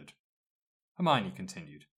nodded. Hermione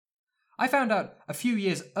continued. I found out a few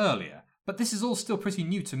years earlier, but this is all still pretty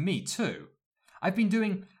new to me too. I've been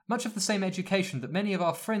doing much of the same education that many of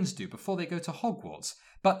our friends do before they go to Hogwarts,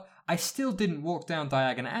 but I still didn't walk down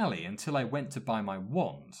Diagon Alley until I went to buy my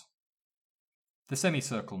wand. The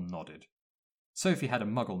semicircle nodded. Sophie had a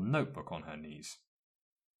Muggle notebook on her knees.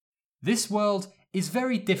 This world is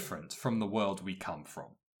very different from the world we come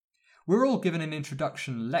from. We're all given an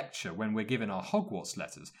introduction lecture when we're given our Hogwarts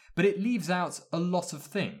letters, but it leaves out a lot of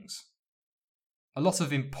things. A lot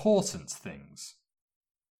of important things.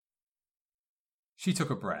 She took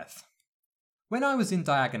a breath. When I was in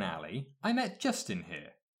Diagon Alley, I met Justin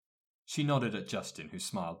here. She nodded at Justin, who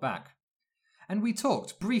smiled back. And we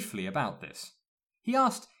talked briefly about this. He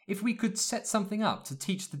asked if we could set something up to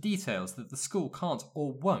teach the details that the school can't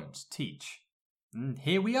or won't teach. And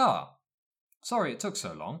here we are. Sorry it took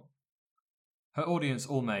so long. Her audience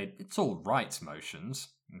all made "it's all right" motions,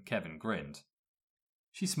 and Kevin grinned.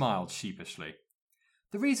 She smiled sheepishly.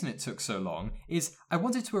 The reason it took so long is I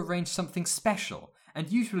wanted to arrange something special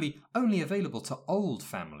and usually only available to old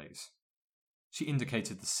families. She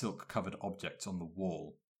indicated the silk-covered object on the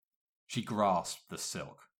wall. She grasped the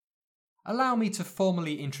silk. Allow me to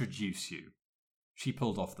formally introduce you. She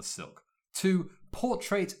pulled off the silk. To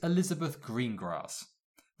Portrait Elizabeth Greengrass,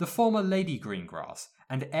 the former Lady Greengrass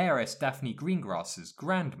and heiress Daphne Greengrass's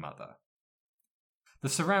grandmother. The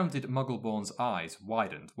surrounded Muggleborn's eyes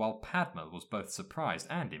widened, while Padma was both surprised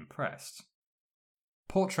and impressed.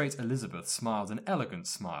 Portrait Elizabeth smiled an elegant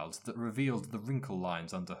smile that revealed the wrinkle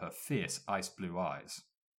lines under her fierce ice-blue eyes.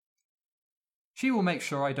 She will make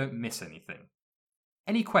sure I don't miss anything.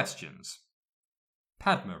 Any questions?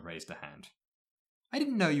 Padma raised a hand. I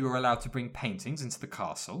didn't know you were allowed to bring paintings into the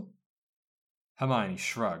castle. Hermione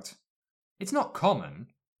shrugged. It's not common,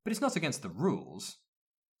 but it's not against the rules.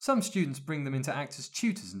 Some students bring them in to act as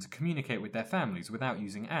tutors and to communicate with their families without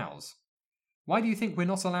using owls. Why do you think we're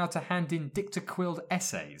not allowed to hand in dictaquilled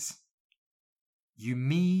essays? You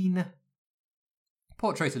mean?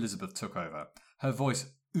 Portrait Elizabeth took over, her voice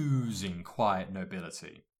oozing quiet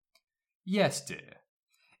nobility. Yes, dear.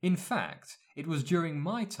 In fact, it was during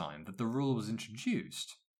my time that the rule was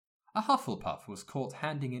introduced. A Hufflepuff was caught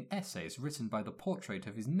handing in essays written by the portrait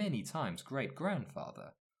of his many times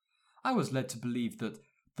great-grandfather. I was led to believe that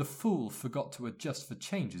the fool forgot to adjust for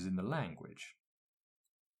changes in the language.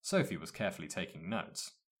 Sophie was carefully taking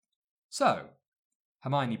notes. So,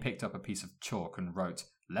 Hermione picked up a piece of chalk and wrote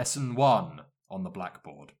Lesson 1 on the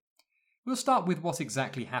blackboard. We'll start with what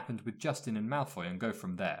exactly happened with Justin and Malfoy and go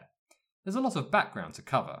from there. There's a lot of background to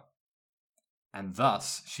cover. And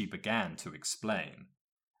thus she began to explain,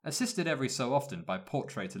 assisted every so often by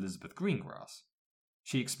Portrait Elizabeth Greengrass.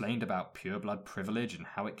 She explained about pureblood privilege and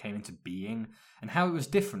how it came into being, and how it was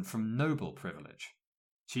different from noble privilege.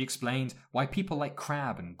 She explained why people like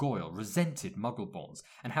Crabbe and Goyle resented Muggleborns,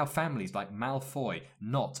 and how families like Malfoy,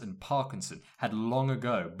 Nott and Parkinson had long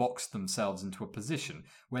ago boxed themselves into a position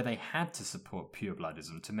where they had to support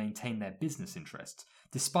purebloodism to maintain their business interests,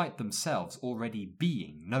 despite themselves already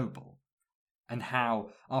being noble. And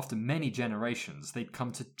how, after many generations, they'd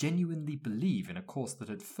come to genuinely believe in a course that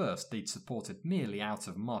at first they'd supported merely out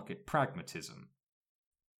of market pragmatism.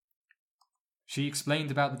 She explained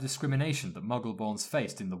about the discrimination that Muggleborns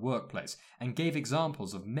faced in the workplace, and gave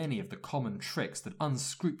examples of many of the common tricks that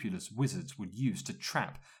unscrupulous wizards would use to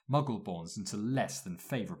trap Muggleborns into less than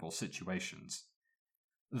favourable situations.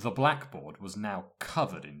 The blackboard was now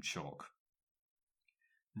covered in chalk.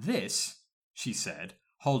 "This," she said,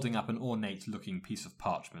 holding up an ornate-looking piece of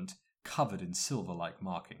parchment, covered in silver-like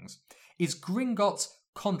markings, "is Gringotts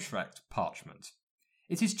contract parchment.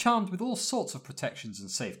 It is charmed with all sorts of protections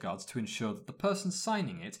and safeguards to ensure that the person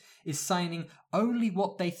signing it is signing only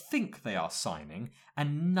what they think they are signing,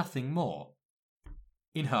 and nothing more."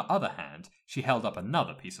 In her other hand, she held up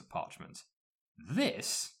another piece of parchment.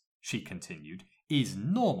 "This," she continued, "is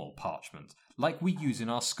normal parchment, like we use in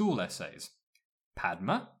our school essays.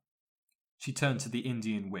 Padma?" She turned to the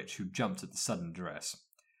Indian witch, who jumped at the sudden address.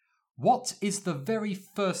 "What is the very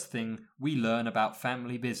first thing we learn about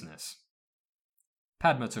family business?"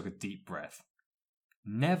 Padma took a deep breath.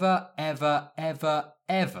 "Never, ever, ever,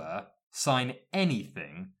 ever sign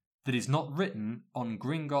anything that is not written on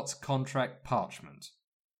Gringotts contract parchment."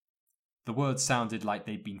 The words sounded like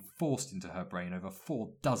they'd been forced into her brain over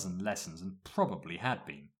 4 dozen lessons, and probably had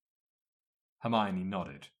been. Hermione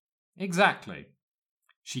nodded. "Exactly."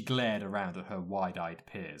 She glared around at her wide-eyed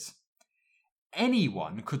peers.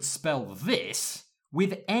 "Anyone could spell this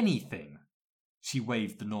with anything." She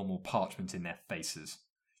waved the normal parchment in their faces.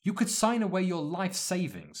 "You could sign away your life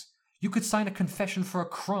savings. You could sign a confession for a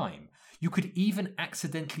crime. You could even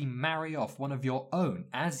accidentally marry off one of your own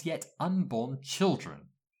as yet unborn children."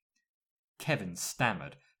 Kevin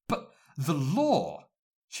stammered. "But the law!"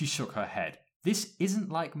 She shook her head. "This isn't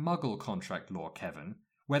like Muggle contract law, Kevin,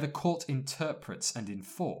 where the court interprets and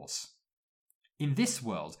enforce. In this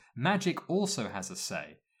world, magic also has a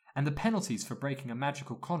say, and the penalties for breaking a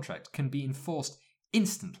magical contract can be enforced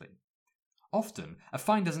instantly. Often, a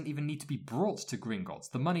fine doesn't even need to be brought to Gringotts.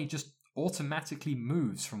 The money just automatically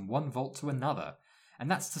moves from one vault to another, and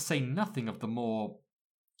that's to say nothing of the more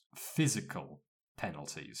physical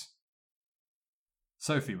penalties."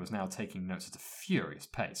 Sophie was now taking notes at a furious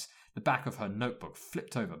pace, the back of her notebook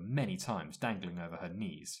flipped over many times, dangling over her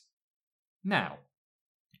knees. "Now,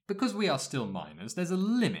 because we are still minors, there's a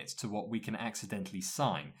limit to what we can accidentally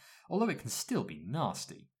sign, although it can still be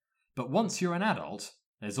nasty. But once you're an adult,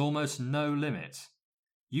 there's almost no limit.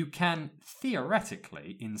 You can,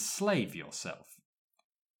 theoretically, enslave yourself."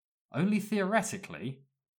 "Only theoretically?"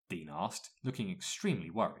 Dean asked, looking extremely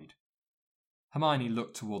worried. Hermione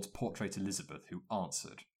looked towards Portrait Elizabeth, who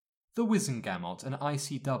answered. "The Wizengamot and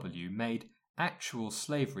ICW made actual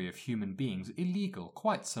slavery of human beings illegal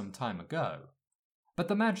quite some time ago. But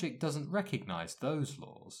the magic doesn't recognize those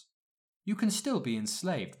laws. You can still be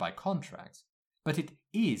enslaved by contract, but it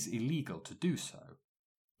is illegal to do so.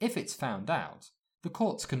 If it's found out, the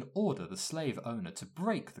courts can order the slave owner to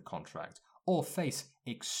break the contract or face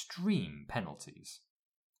extreme penalties."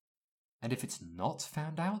 "And if it's not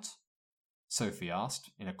found out?" Sophie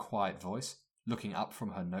asked in a quiet voice, looking up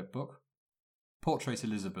from her notebook. Portrait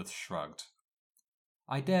Elizabeth shrugged.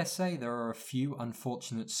 "I dare say there are a few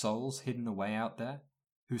unfortunate souls hidden away out there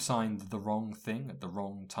who signed the wrong thing at the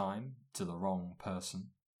wrong time to the wrong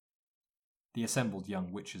person." The assembled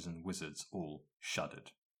young witches and wizards all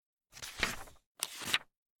shuddered.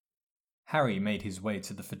 Harry made his way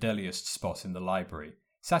to the fideliest spot in the library,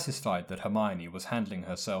 satisfied that Hermione was handling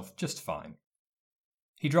herself just fine.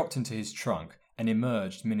 He dropped into his trunk and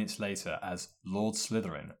emerged minutes later as Lord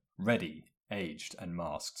Slytherin, ready, aged, and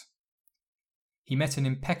masked. He met an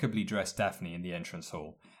impeccably dressed Daphne in the entrance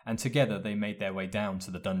hall, and together they made their way down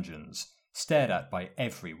to the dungeons, stared at by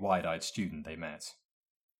every wide-eyed student they met.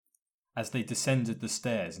 As they descended the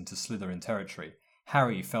stairs into Slytherin territory,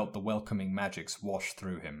 Harry felt the welcoming magics wash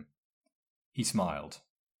through him. He smiled.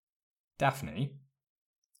 "Daphne?"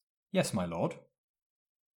 "Yes, my lord."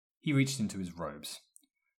 He reached into his robes.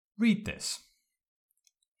 "Read this."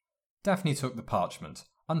 Daphne took the parchment,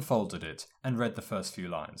 unfolded it, and read the first few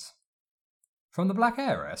lines. "From the Black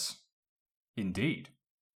Heiress?" "Indeed."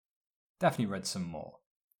 Daphne read some more.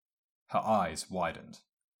 Her eyes widened.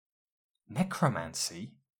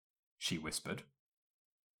 Necromancy? She whispered.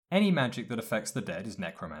 Any magic that affects the dead is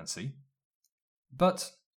necromancy.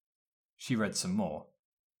 But, she read some more,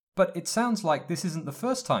 but it sounds like this isn't the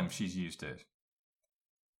first time she's used it.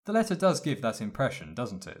 The letter does give that impression,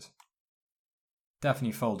 doesn't it?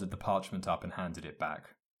 Daphne folded the parchment up and handed it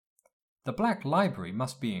back. The Black Library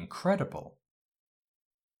must be incredible.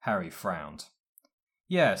 Harry frowned.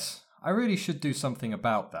 Yes, I really should do something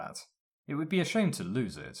about that. It would be a shame to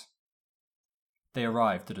lose it. They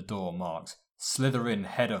arrived at a door marked Slytherin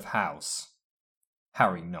Head of House.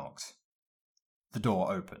 Harry knocked. The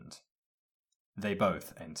door opened. They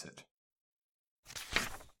both entered.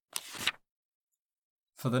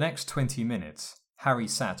 For the next 20 minutes, Harry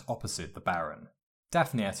sat opposite the Baron,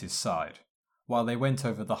 Daphne at his side, while they went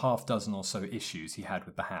over the half-dozen or so issues he had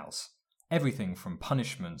with the house, everything from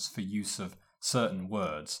punishments for use of certain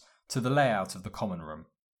words to the layout of the common room.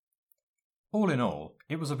 All in all,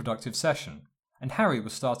 it was a productive session, and Harry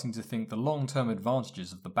was starting to think the long-term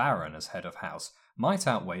advantages of the Baron as head of house might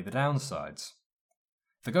outweigh the downsides.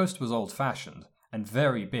 The ghost was old-fashioned and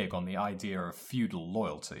very big on the idea of feudal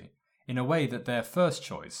loyalty, in a way that their first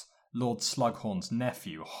choice, Lord Slughorn's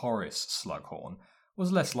nephew Horace Slughorn,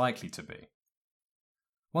 was less likely to be.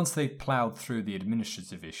 Once they'd ploughed through the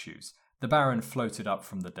administrative issues, the Baron floated up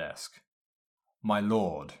from the desk. "My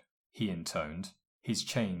lord," he intoned, his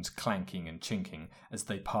chains clanking and chinking as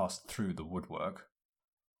they passed through the woodwork.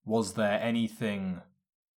 "Was there anything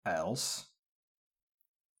else?"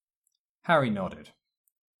 Harry nodded.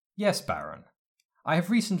 "Yes, Baron. I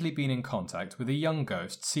have recently been in contact with a young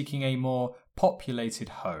ghost seeking a more populated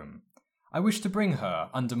home. I wish to bring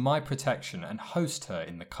her under my protection and host her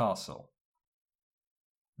in the castle."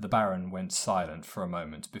 The Baron went silent for a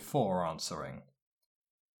moment before answering.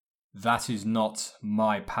 "That is not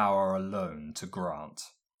my power alone to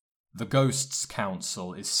grant. The Ghosts'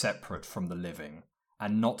 Council is separate from the living,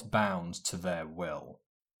 and not bound to their will.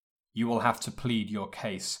 You will have to plead your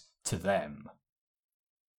case to them."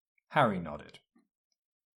 Harry nodded.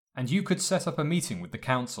 "And you could set up a meeting with the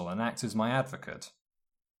council and act as my advocate."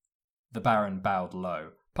 The Baron bowed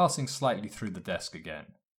low, passing slightly through the desk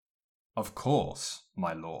again. "Of course,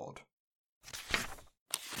 my lord."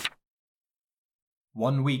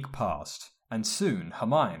 1 week passed, and soon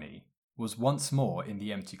Hermione was once more in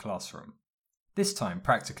the empty classroom, this time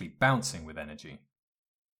practically bouncing with energy.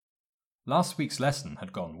 Last week's lesson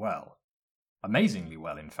had gone well. Amazingly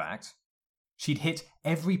well, in fact. She'd hit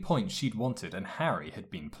every point she'd wanted, and Harry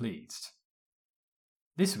had been pleased.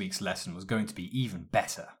 This week's lesson was going to be even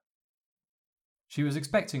better. She was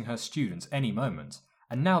expecting her students any moment,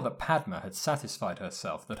 and now that Padma had satisfied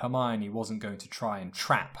herself that Hermione wasn't going to try and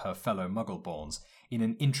trap her fellow Muggleborns in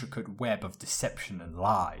an intricate web of deception and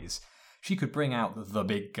lies, she could bring out the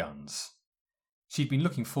big guns. She'd been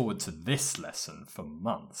looking forward to this lesson for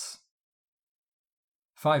months.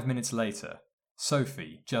 5 minutes later,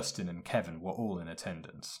 Sophie, Justin and Kevin were all in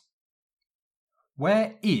attendance.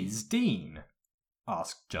 "Where is Dean?"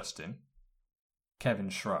 asked Justin. Kevin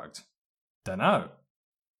shrugged. "Dunno."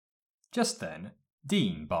 Just then,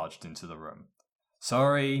 Dean barged into the room.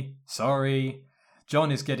 Sorry.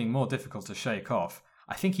 John is getting more difficult to shake off.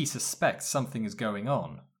 I think he suspects something is going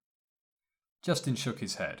on." Justin shook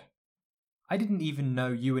his head. "I didn't even know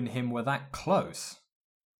you and him were that close."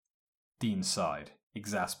 Dean sighed,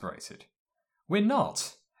 exasperated. "We're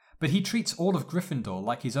not, but he treats all of Gryffindor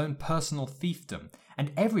like his own personal fiefdom,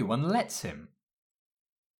 and everyone lets him."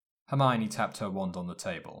 Hermione tapped her wand on the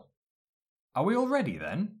table. "Are we all ready,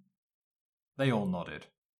 then?" They all nodded.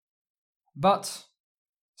 "But,"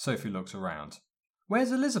 Sophie looked around,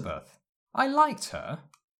 "where's Elizabeth? I liked her."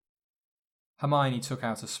 Hermione took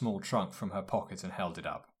out a small trunk from her pocket and held it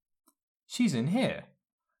up. "She's in here,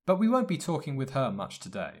 but we won't be talking with her much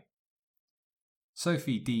today."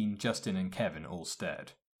 Sophie, Dean, Justin and Kevin all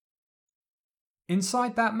stared.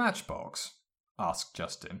 "Inside that matchbox?" asked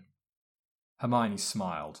Justin. Hermione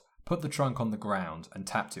smiled, put the trunk on the ground and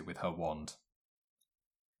tapped it with her wand.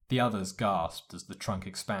 The others gasped as the trunk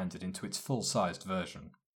expanded into its full-sized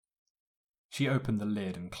version. She opened the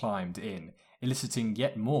lid and climbed in, eliciting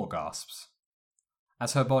yet more gasps.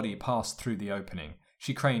 As her body passed through the opening,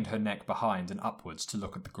 she craned her neck behind and upwards to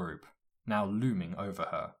look at the group, now looming over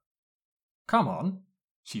her. "Come on,"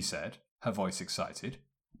 she said, her voice excited.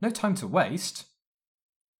 "No time to waste."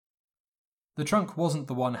 The trunk wasn't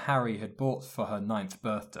the one Harry had bought for her 9th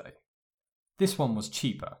birthday. This one was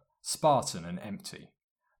cheaper, Spartan and empty,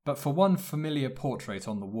 but for one familiar portrait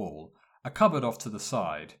on the wall, a cupboard off to the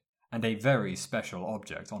side, and a very special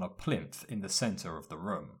object on a plinth in the centre of the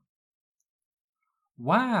room.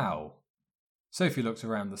 "Wow!" Sophie looked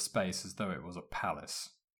around the space as though it was a palace.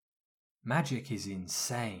 Magic is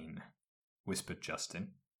insane, whispered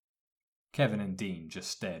Justin. Kevin and Dean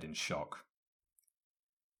just stared in shock.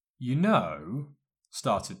 You know,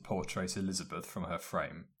 started Portrait Elizabeth from her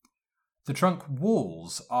frame, the trunk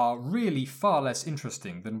walls are really far less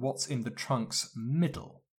interesting than what's in the trunk's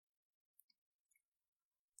middle.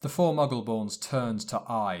 The four Muggleborns turned to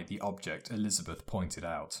eye the object Elizabeth pointed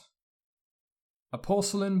out. A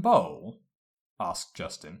porcelain bowl? Asked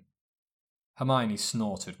Justin. Hermione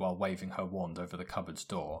snorted while waving her wand over the cupboard's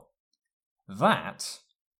door. That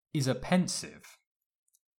is a pensieve.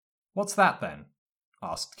 What's that then?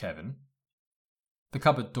 Asked Kevin. The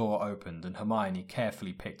cupboard door opened and Hermione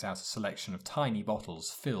carefully picked out a selection of tiny bottles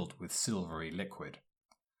filled with silvery liquid.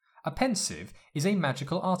 A pensieve is a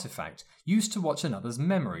magical artifact used to watch another's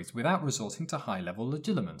memories without resorting to high-level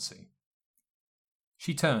legilimency.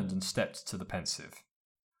 She turned and stepped to the pensieve.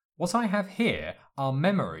 What I have here are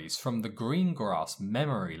memories from the Greengrass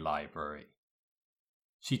Memory Library.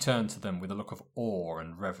 She turned to them with a look of awe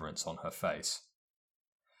and reverence on her face.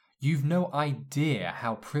 You've no idea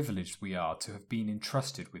how privileged we are to have been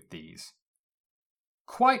entrusted with these.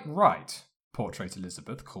 Quite right, Portrait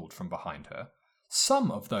Elizabeth called from behind her.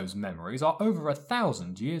 Some of those memories are over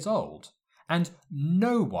 1,000 years old, and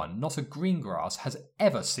no one, not a Greengrass, has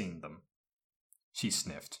ever seen them. She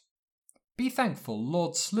sniffed. Be thankful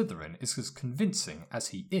Lord Slytherin is as convincing as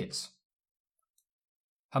he is.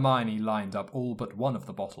 Hermione lined up all but one of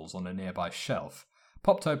the bottles on a nearby shelf,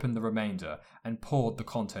 popped open the remainder, and poured the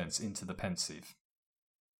contents into the pensieve.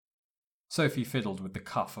 Sophie fiddled with the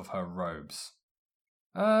cuff of her robes.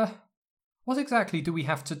 What exactly do we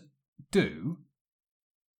have to do?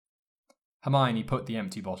 Hermione put the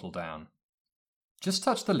empty bottle down. Just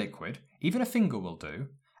touch the liquid, even a finger will do,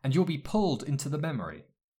 and you'll be pulled into the memory.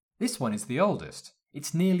 This one is the oldest.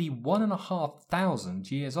 It's nearly 1,500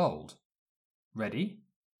 years old. Ready?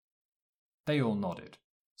 They all nodded,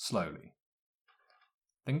 slowly.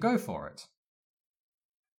 Then go for it.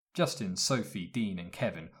 Justin, Sophie, Dean, and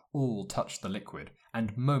Kevin all touched the liquid,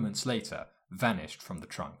 and moments later vanished from the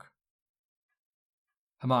trunk.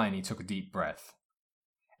 Hermione took a deep breath.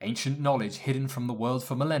 Ancient knowledge hidden from the world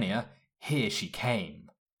for millennia, here she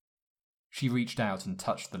came. She reached out and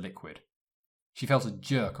touched the liquid. She felt a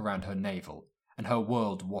jerk around her navel, and her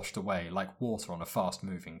world washed away like water on a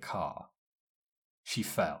fast-moving car. She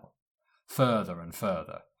fell, further and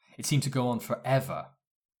further. It seemed to go on forever.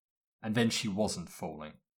 And then she wasn't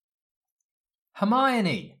falling.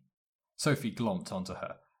 Hermione! Sophie glomped onto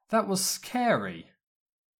her. That was scary.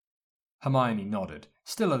 Hermione nodded,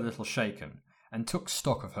 still a little shaken, and took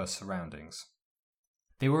stock of her surroundings.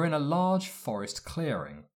 They were in a large forest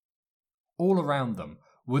clearing. All around them,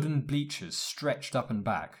 wooden bleachers stretched up and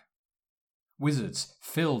back. Wizards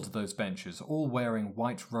filled those benches, all wearing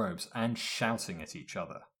white robes and shouting at each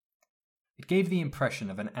other. It gave the impression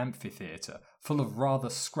of an amphitheatre full of rather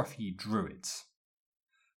scruffy druids.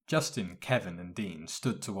 Justin, Kevin, and Dean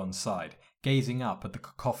stood to one side, gazing up at the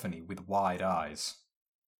cacophony with wide eyes.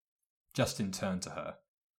 Justin turned to her.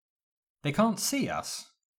 They can't see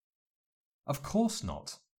us? Of course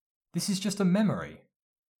not. This is just a memory.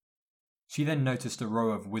 She then noticed a row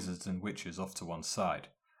of wizards and witches off to one side.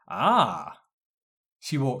 Ah!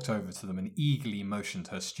 She walked over to them and eagerly motioned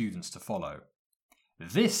her students to follow.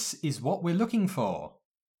 This is what we're looking for.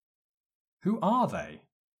 Who are they?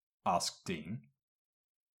 Asked Dean.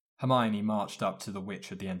 Hermione marched up to the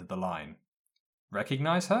witch at the end of the line.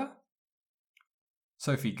 Recognize her?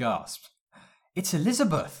 Sophie gasped. It's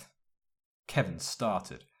Elizabeth! Kevin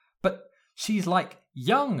started. But she's like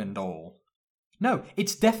young and all. No,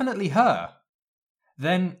 it's definitely her.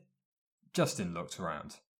 Then Justin looked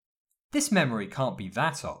around. This memory can't be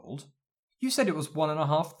that old. You said it was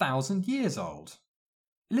 1,500 years old.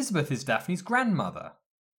 Elizabeth is Daphne's grandmother.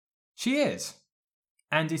 She is.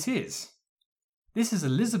 And it is. This is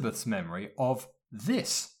Elizabeth's memory of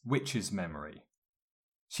this witch's memory.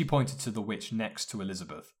 She pointed to the witch next to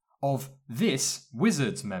Elizabeth. Of this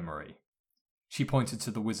wizard's memory. She pointed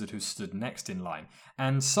to the wizard who stood next in line,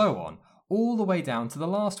 and so on, all the way down to the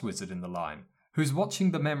last wizard in the line, who's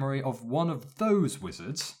watching the memory of one of those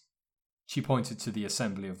wizards. She pointed to the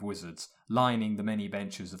assembly of wizards, lining the many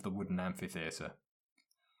benches of the wooden amphitheatre.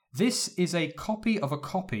 This is a copy of a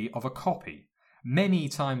copy of a copy, many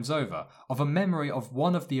times over, of a memory of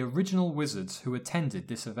one of the original wizards who attended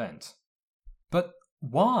this event. But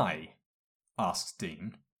why? Asked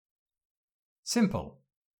Dean. Simple.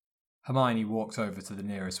 Hermione walked over to the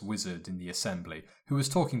nearest wizard in the assembly, who was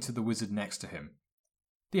talking to the wizard next to him.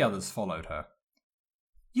 The others followed her.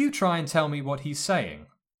 You try and tell me what he's saying.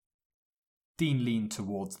 Dean leaned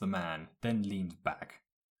towards the man, then leaned back.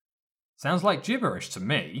 Sounds like gibberish to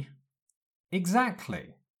me.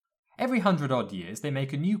 Exactly. Every 100-odd years they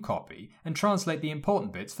make a new copy and translate the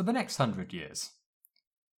important bits for the next 100 years.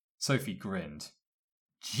 Sophie grinned.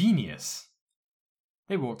 Genius!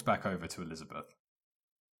 They walked back over to Elizabeth.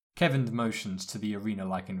 Kevin motioned to the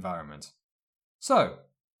arena-like environment. So,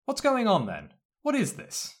 what's going on then? What is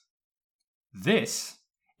this? This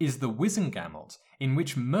is the Wizengamot in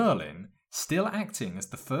which Merlin, still acting as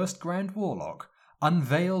the first Grand Warlock,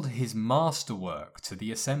 unveiled his masterwork to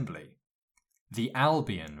the Assembly. The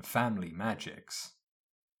Albion Family Magics.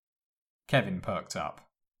 Kevin perked up.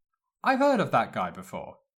 I've heard of that guy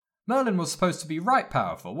before. Merlin was supposed to be right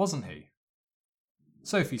powerful, wasn't he?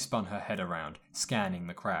 Sophie spun her head around, scanning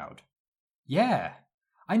the crowd. Yeah,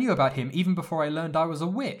 I knew about him even before I learned I was a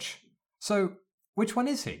witch. So, which one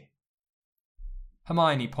is he?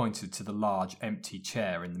 Hermione pointed to the large empty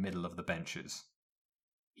chair in the middle of the benches.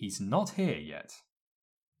 He's not here yet.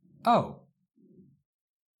 Oh.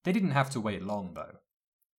 They didn't have to wait long, though.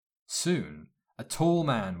 Soon, a tall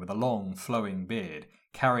man with a long, flowing beard,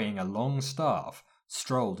 carrying a long staff,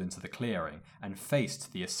 strolled into the clearing and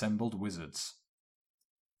faced the assembled wizards.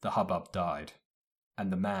 The hubbub died,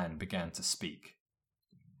 and the man began to speak.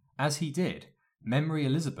 As he did, Memory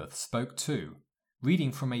Elizabeth spoke too,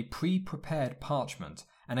 reading from a pre-prepared parchment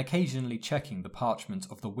and occasionally checking the parchment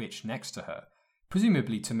of the witch next to her,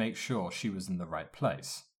 presumably to make sure she was in the right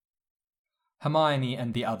place. Hermione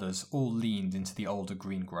and the others all leaned into the older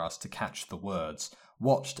green grass to catch the words,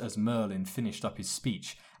 watched as Merlin finished up his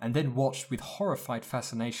speech, and then watched with horrified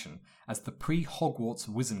fascination as the pre-Hogwarts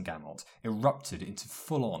Wizengamot erupted into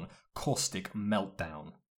full-on caustic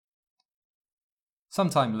meltdown.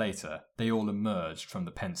 Sometime later, they all emerged from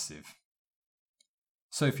the Pensieve.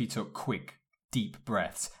 Sophie took quick, deep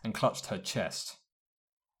breaths and clutched her chest.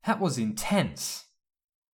 That was intense.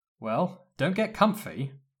 Well, don't get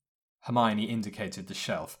comfy. Hermione indicated the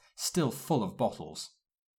shelf, still full of bottles.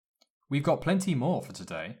 We've got plenty more for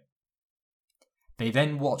today. They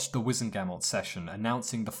then watched the Wizengamot session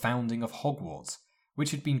announcing the founding of Hogwarts,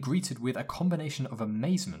 which had been greeted with a combination of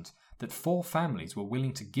amazement that 4 families were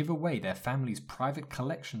willing to give away their families' private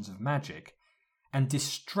collections of magic, and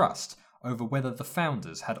distrust over whether the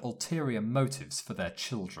founders had ulterior motives for their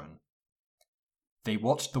children. They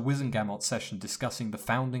watched the Wizengamot session discussing the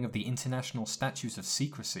founding of the International Statutes of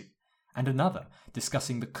Secrecy, and another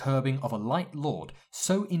discussing the curbing of a light lord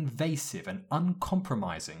so invasive and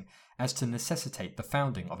uncompromising as to necessitate the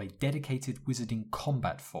founding of a dedicated wizarding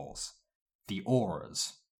combat force, the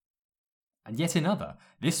Aurors. And yet another,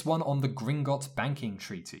 this one on the Gringotts Banking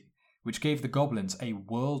Treaty, which gave the goblins a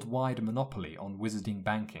worldwide monopoly on wizarding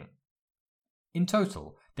banking. In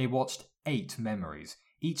total, they watched 8 memories,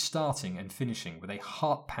 each starting and finishing with a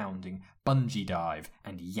heart-pounding bungee dive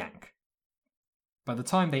and yank. By the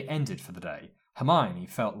time they ended for the day, Hermione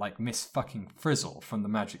felt like Miss fucking Frizzle from the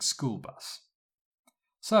Magic School Bus.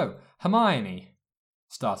 So, Hermione,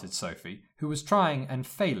 started Sophie, who was trying and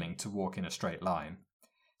failing to walk in a straight line.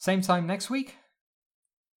 Same time next week?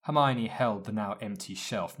 Hermione held the now empty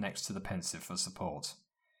shelf next to the Pensieve for support.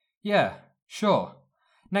 Yeah, sure.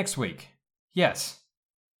 Next week. Yes.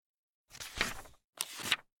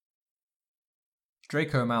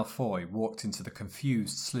 Draco Malfoy walked into the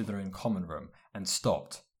confused Slytherin common room and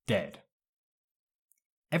stopped, dead.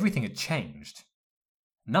 Everything had changed.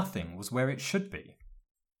 Nothing was where it should be.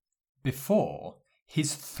 Before,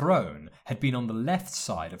 his throne had been on the left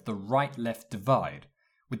side of the right-left divide,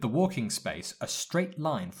 with the walking space a straight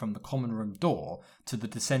line from the common room door to the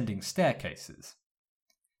descending staircases.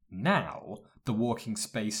 Now, the walking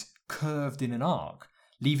space curved in an arc,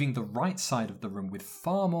 leaving the right side of the room with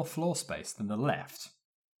far more floor space than the left.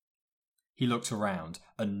 He looked around,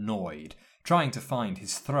 annoyed, trying to find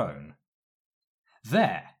his throne.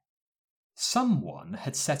 There! Someone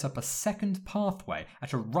had set up a second pathway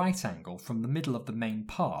at a right angle from the middle of the main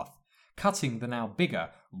path, cutting the now bigger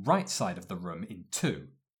right side of the room in 2.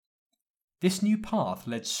 This new path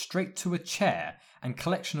led straight to a chair and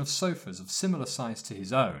collection of sofas of similar size to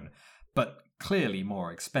his own, but clearly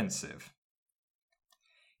more expensive.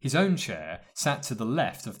 His own chair sat to the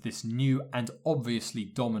left of this new and obviously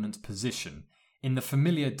dominant position, in the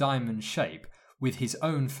familiar diamond shape with his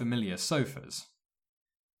own familiar sofas.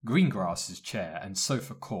 Greengrass's chair and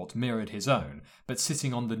sofa court mirrored his own, but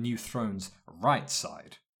sitting on the new throne's right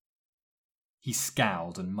side. He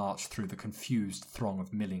scowled and marched through the confused throng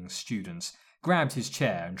of milling students, grabbed his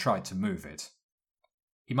chair and tried to move it.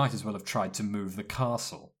 He might as well have tried to move the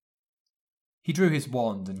castle. He drew his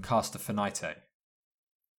wand and cast a Finite.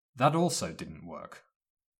 That also didn't work.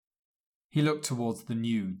 He looked towards the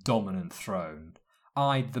new dominant throne,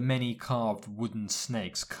 eyed the many carved wooden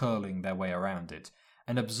snakes curling their way around it,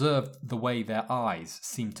 and observed the way their eyes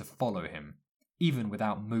seemed to follow him, even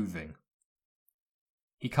without moving.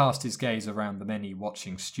 He cast his gaze around the many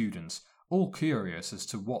watching students, all curious as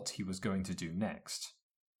to what he was going to do next.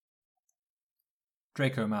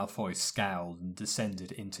 Draco Malfoy scowled and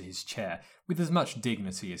descended into his chair with as much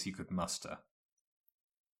dignity as he could muster.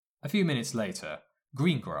 A few minutes later,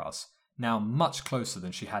 Greengrass, now much closer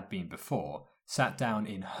than she had been before, sat down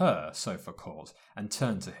in her sofa court and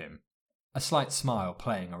turned to him, a slight smile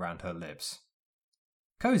playing around her lips.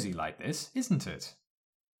 "Cozy like this, isn't it?"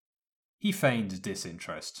 He feigned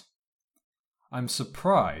disinterest. "I'm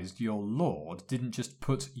surprised your lord didn't just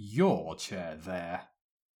put your chair there."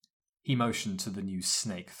 He motioned to the new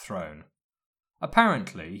snake throne.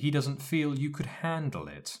 "Apparently, he doesn't feel you could handle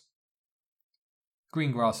it."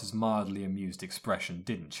 Greengrass's mildly amused expression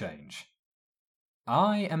didn't change.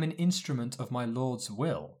 "I am an instrument of my lord's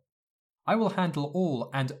will. I will handle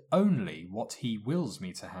all and only what he wills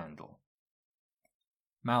me to handle."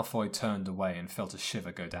 Malfoy turned away and felt a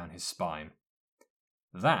shiver go down his spine.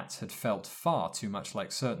 That had felt far too much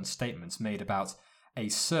like certain statements made about a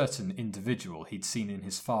certain individual he'd seen in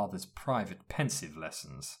his father's private pensive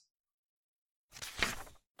lessons.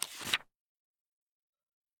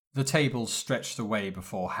 The table stretched away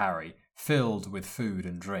before Harry, filled with food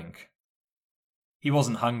and drink. He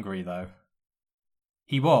wasn't hungry, though.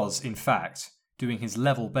 He was, in fact, doing his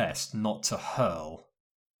level best not to hurl.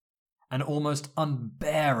 An almost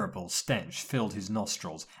unbearable stench filled his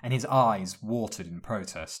nostrils, and his eyes watered in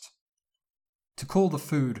protest. To call the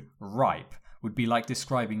food ripe would be like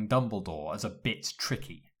describing Dumbledore as a bit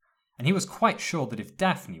tricky, and he was quite sure that if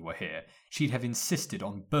Daphne were here, she'd have insisted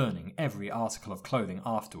on burning every article of clothing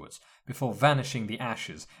afterwards, before vanishing the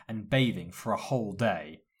ashes and bathing for a whole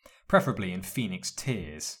day, preferably in phoenix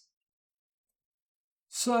tears.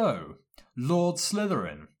 "So, Lord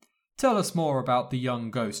Slytherin, tell us more about the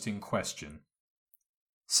young ghost in question."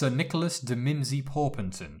 Sir Nicholas de Mimsy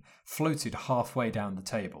Porpenton floated halfway down the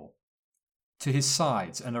table. To his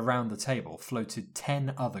sides and around the table floated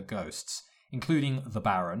 10 other ghosts, including the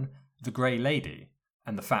Baron, the Grey Lady,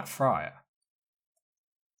 and the Fat Friar.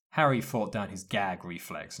 Harry fought down his gag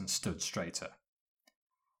reflex and stood straighter.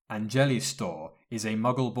 Angelistor is a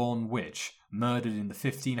Muggle-born witch murdered in the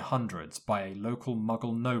 1500s by a local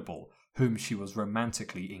Muggle noble whom she was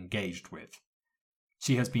romantically engaged with.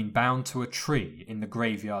 She has been bound to a tree in the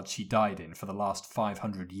graveyard she died in for the last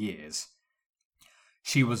 500 years.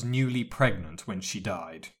 She was newly pregnant when she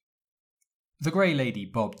died. The Grey Lady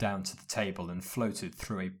bobbed down to the table and floated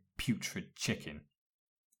through a putrid chicken.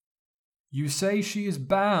 "You say she is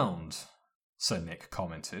bound," Sir Nick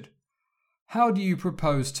commented. "How do you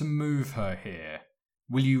propose to move her here?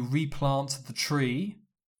 Will you replant the tree?"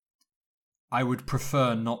 "I would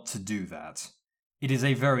prefer not to do that. It is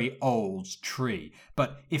a very old tree,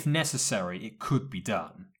 but if necessary it could be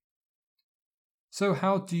done." "So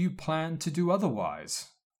how do you plan to do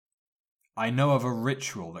otherwise?" "I know of a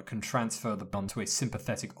ritual that can transfer the bond to a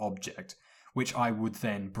sympathetic object, which I would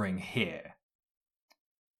then bring here."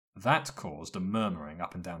 That caused a murmuring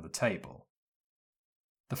up and down the table.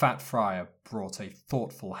 The Fat Friar brought a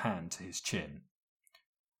thoughtful hand to his chin.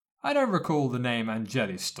 "I don't recall the name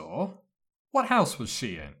Angelistor. What house was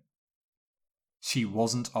she in?" "She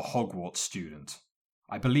wasn't a Hogwarts student.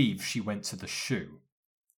 I believe she went to the Shoe."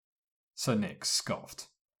 Sir Nick scoffed.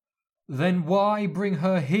 "Then why bring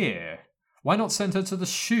her here? Why not send her to the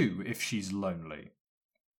Shoe if she's lonely?"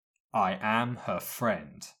 "I am her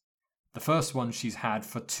friend. The first one she's had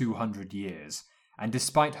for 200 years, and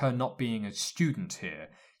despite her not being a student here,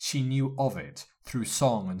 she knew of it through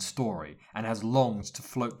song and story and has longed to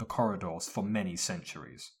float the corridors for many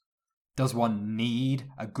centuries. Does one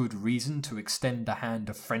need a good reason to extend the hand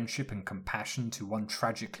of friendship and compassion to one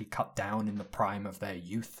tragically cut down in the prime of their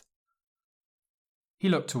youth?" He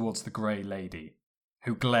looked towards the Grey Lady,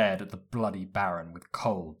 who glared at the bloody Baron with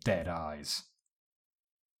cold, dead eyes.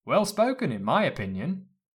 "Well spoken, in my opinion,"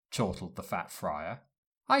 chortled the Fat Friar.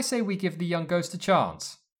 "I say we give the young ghost a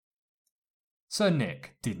chance." Sir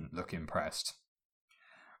Nick didn't look impressed.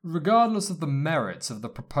 "Regardless of the merits of the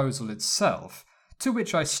proposal itself, to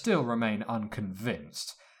which I still remain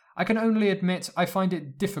unconvinced, I can only admit I find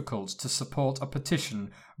it difficult to support a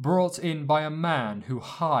petition brought in by a man who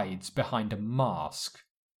hides behind a mask."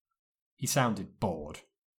 He sounded bored.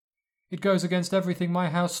 "It goes against everything my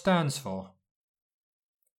house stands for."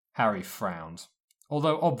 Harry frowned,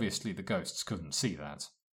 although obviously the ghosts couldn't see that.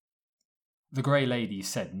 The Grey Lady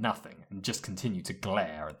said nothing and just continued to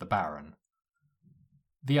glare at the Baron.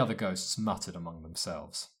 The other ghosts muttered among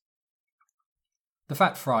themselves. The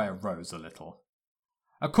Fat Friar rose a little.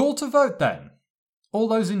 "A call to vote, then. All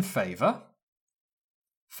those in favour?"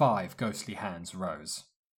 5 ghostly hands rose.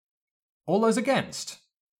 All those against?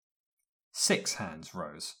 6 hands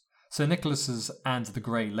rose, Sir Nicholas's and the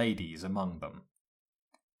Grey Lady's among them.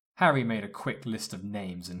 Harry made a quick list of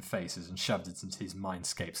names and faces and shoved it into his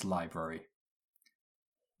Mindscapes library.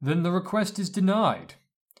 Then the request is denied.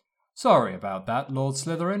 Sorry about that, Lord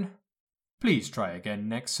Slytherin. Please try again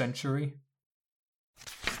next century.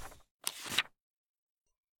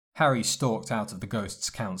 Harry stalked out of the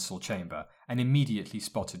Ghosts' Council chamber and immediately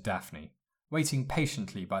spotted Daphne, waiting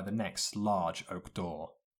patiently by the next large oak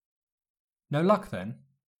door. No luck, then?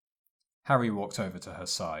 Harry walked over to her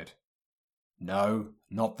side. No,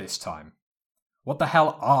 not this time. What the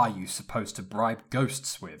hell are you supposed to bribe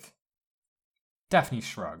ghosts with? Daphne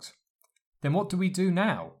shrugged. Then what do we do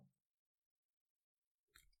now?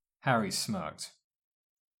 Harry smirked.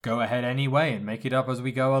 Go ahead anyway and make it up as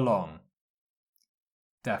we go along.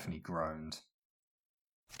 Daphne groaned.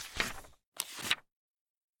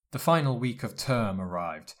 The final week of term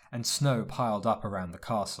arrived, and snow piled up around the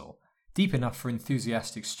castle, deep enough for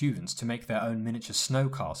enthusiastic students to make their own miniature snow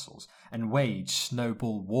castles and wage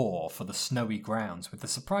snowball war for the snowy grounds with a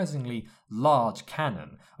surprisingly large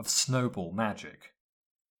cannon of snowball magic.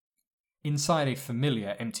 Inside a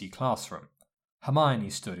familiar empty classroom,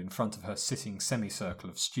 Hermione stood in front of her sitting semicircle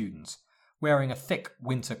of students, wearing a thick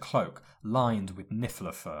winter cloak lined with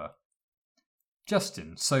niffler fur.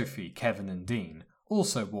 Justin, Sophie, Kevin and Dean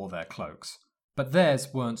also wore their cloaks, but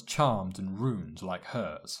theirs weren't charmed and ruined like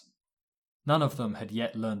hers. None of them had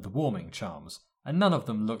yet learned the warming charms, and none of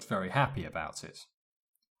them looked very happy about it.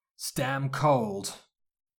 "'Sdamn cold,"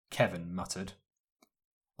 Kevin muttered.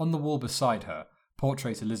 On the wall beside her,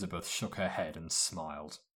 Portrait Elizabeth shook her head and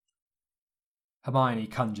smiled. Hermione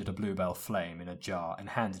conjured a bluebell flame in a jar and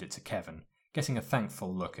handed it to Kevin, getting a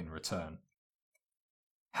thankful look in return.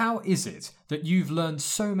 "How is it that you've learned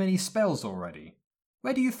so many spells already?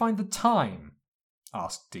 Where do you find the time?"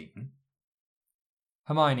 asked Dean.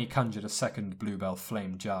 Hermione conjured a second bluebell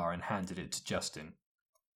flame jar and handed it to Justin.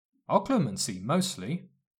 "Occlumency, mostly."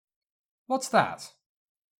 "What's that?"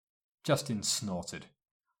 Justin snorted.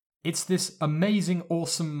 "It's this amazing,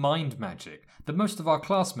 awesome mind magic that most of our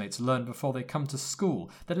classmates learn before they come to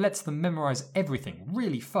school that lets them memorize everything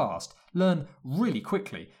really fast, learn really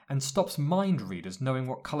quickly, and stops mind readers knowing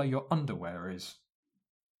what colour your underwear is."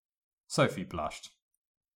 Sophie blushed.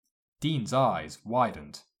 Dean's eyes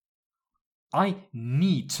widened. "I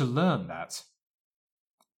need to learn that."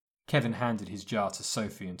 Kevin handed his jar to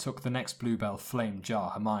Sophie and took the next bluebell flame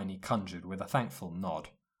jar Hermione conjured with a thankful nod.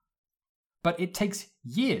 "But it takes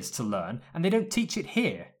years to learn, and they don't teach it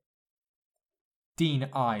here." Dean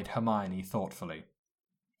eyed Hermione thoughtfully.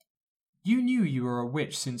 "You knew you were a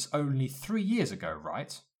witch since only 3 years ago,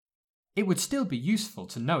 right? It would still be useful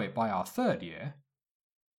to know it by our 3rd year."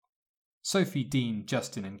 Sophie, Dean,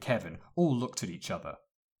 Justin and Kevin all looked at each other.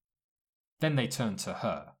 Then they turned to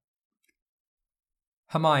her.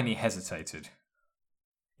 Hermione hesitated.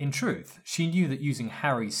 In truth, she knew that using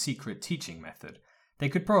Harry's secret teaching method, they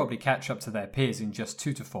could probably catch up to their peers in just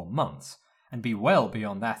 2 to 4 months, and be well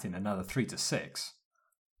beyond that in another 3 to 6.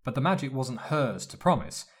 But the magic wasn't hers to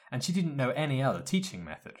promise, and she didn't know any other teaching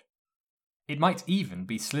method. It might even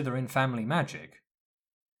be Slytherin family magic.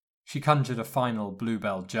 She conjured a final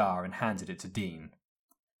bluebell jar and handed it to Dean.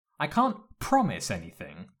 "I can't promise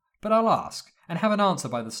anything, but I'll ask, and have an answer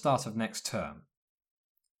by the start of next term."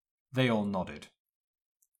 They all nodded.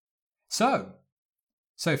 "So,"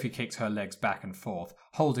 Sophie kicked her legs back and forth,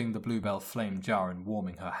 holding the bluebell flame jar and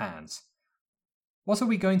warming her hands. "What are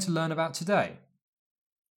we going to learn about today?"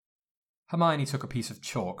 Hermione took a piece of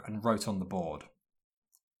chalk and wrote on the board.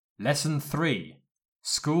 Lesson 3.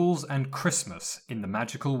 Schools and Christmas in the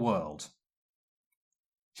Magical World.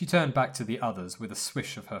 She turned back to the others with a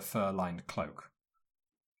swish of her fur-lined cloak.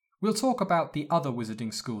 "We'll talk about the other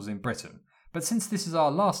wizarding schools in Britain, but since this is our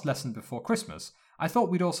last lesson before Christmas, I thought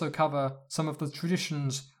we'd also cover some of the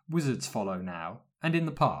traditions wizards follow now and in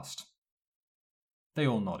the past." They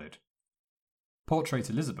all nodded. Portrait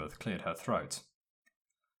Elizabeth cleared her throat.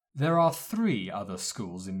 "There are 3 other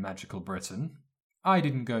schools in magical Britain. I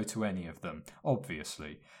didn't go to any of them,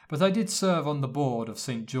 obviously, but I did serve on the board of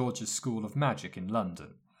St. George's School of Magic in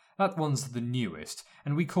London. That one's the newest,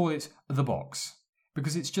 and we call it the Box,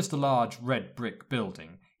 because it's just a large red brick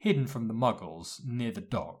building, hidden from the Muggles near the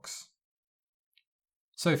docks."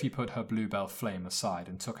 Sophie put her bluebell flame aside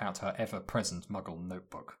and took out her ever-present Muggle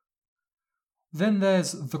notebook. "Then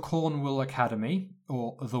there's the Cornwall Academy,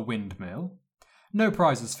 or the Windmill. No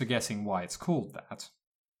prizes for guessing why it's called that."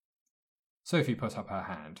 Sophie put up her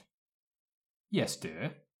hand. "Yes,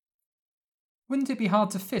 dear." "Wouldn't it be hard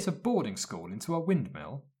to fit a boarding school into a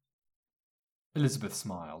windmill?" Elizabeth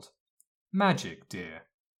smiled. Magic, dear.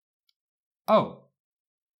 Oh.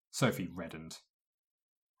 Sophie reddened.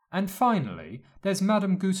 And finally, there's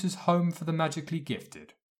Madame Goose's Home for the Magically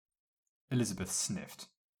Gifted. Elizabeth sniffed.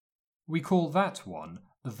 We call that one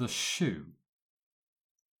the Shoe.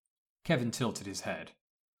 Kevin tilted his head.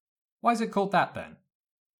 Why is it called that then?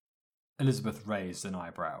 Elizabeth raised an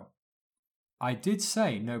eyebrow. I did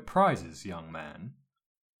say no prizes, young man.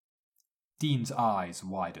 Dean's eyes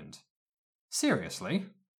widened. Seriously?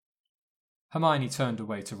 Hermione turned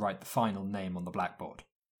away to write the final name on the blackboard.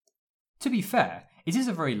 To be fair, it is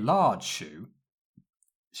a very large shoe.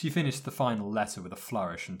 She finished the final letter with a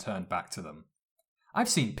flourish and turned back to them. I've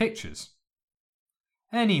seen pictures.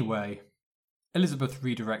 Anyway, Elizabeth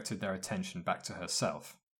redirected their attention back to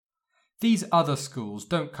herself. These other schools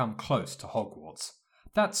don't come close to Hogwarts.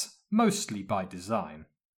 That's mostly by design.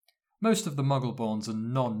 Most of the Muggleborns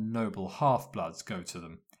and non-noble half-bloods go to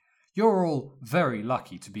them. You're all very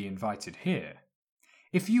lucky to be invited here.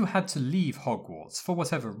 If you had to leave Hogwarts for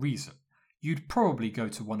whatever reason, you'd probably go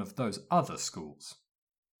to one of those other schools.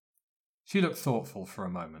 She looked thoughtful for a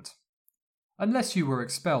moment. Unless you were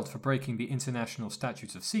expelled for breaking the International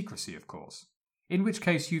Statute of Secrecy, of course. In which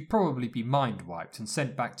case you'd probably be mind-wiped and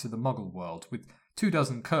sent back to the Muggle world with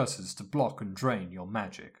 24 curses to block and drain your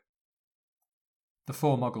magic. The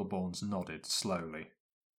 4 Muggleborns nodded slowly.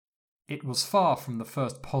 It was far from the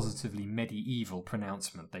first positively medieval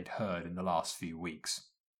pronouncement they'd heard in the last few weeks.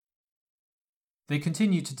 They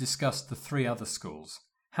continued to discuss the 3 other schools,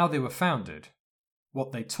 how they were founded,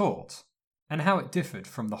 what they taught, and how it differed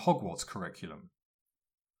from the Hogwarts curriculum.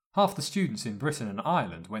 Half the students in Britain and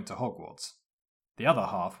Ireland went to Hogwarts. The other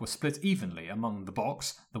half were split evenly among the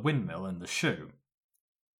box, the windmill, and the shoe.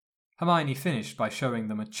 Hermione finished by showing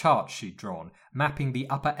them a chart she'd drawn, mapping the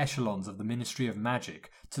upper echelons of the Ministry of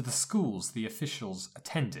Magic to the schools the officials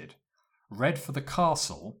attended. Red for the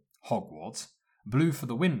castle, Hogwarts, blue for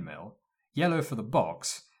the windmill, yellow for the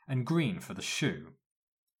box, and green for the shoe.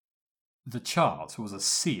 The chart was a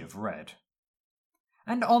sea of red.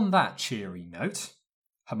 And on that cheery note,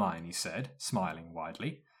 Hermione said, smiling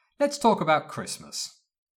widely, let's talk about Christmas.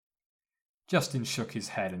 Justin shook his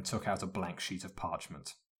head and took out a blank sheet of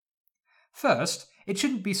parchment. First, it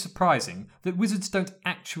shouldn't be surprising that wizards don't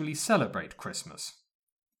actually celebrate Christmas.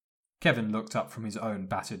 Kevin looked up from his own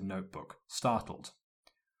battered notebook, startled.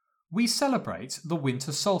 We celebrate the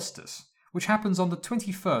winter solstice, which happens on the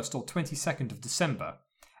 21st or 22nd of December,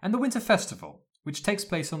 and the winter festival, which takes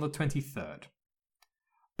place on the 23rd.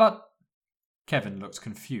 But, Kevin looked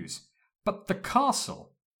confused, but the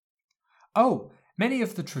castle? Oh, many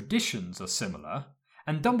of the traditions are similar,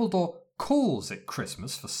 and Dumbledore calls it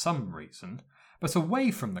Christmas for some reason, but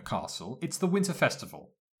away from the castle it's the winter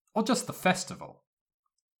festival, or just the festival.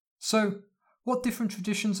 So, what different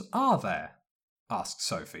traditions are there? Asked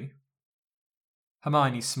Sophie.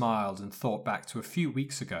 Hermione smiled and thought back to a few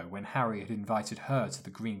weeks ago when Harry had invited her to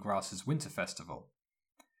the Greengrasses Winter Festival.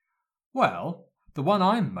 Well, the one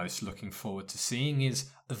I'm most looking forward to seeing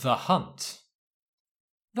is The Hunt.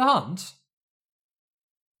 The Hunt?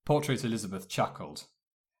 Portrait Elizabeth chuckled.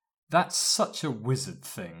 That's such a wizard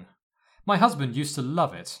thing. My husband used to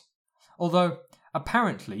love it. Although,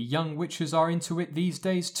 apparently, young witches are into it these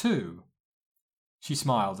days too. She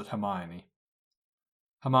smiled at Hermione.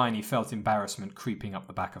 Hermione felt embarrassment creeping up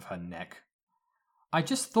the back of her neck. I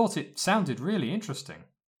just thought it sounded really interesting.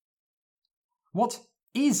 What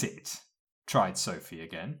is it? Tried Sophie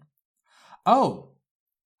again. Oh!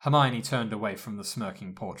 Hermione turned away from the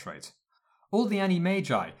smirking portrait. All the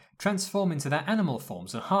Animagi transform into their animal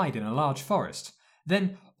forms and hide in a large forest.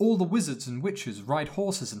 Then all the wizards and witches ride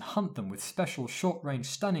horses and hunt them with special short-range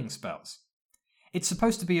stunning spells. It's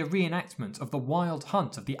supposed to be a reenactment of the wild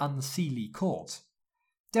hunt of the Unseelie Court.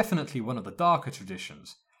 Definitely one of the darker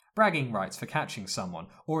traditions, bragging rights for catching someone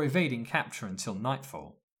or evading capture until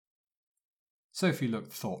nightfall. Sophie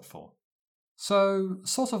looked thoughtful. So,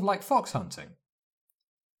 sort of like fox hunting?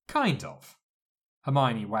 Kind of.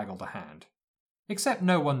 Hermione waggled a hand. Except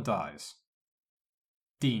no one dies.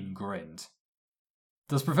 Dean grinned.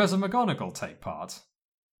 Does Professor McGonagall take part?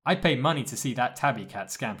 I'd pay money to see that tabby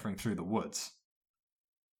cat scampering through the woods.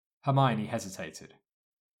 Hermione hesitated.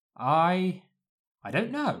 I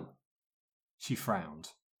don't know. She frowned.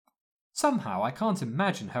 Somehow I can't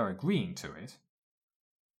imagine her agreeing to it.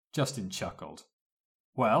 Justin chuckled.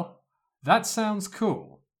 Well, that sounds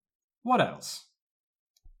cool. What else?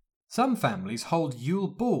 Some families hold Yule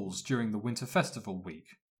balls during the winter festival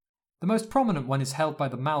week. The most prominent one is held by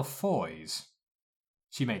the Malfoys.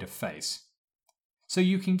 She made a face. So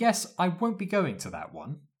you can guess I won't be going to that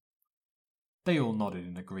one. They all nodded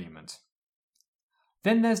in agreement.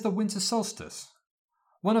 Then there's the winter solstice.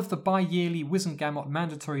 One of the bi-yearly Wizengamot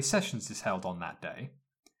mandatory sessions is held on that day.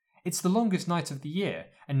 It's the longest night of the year,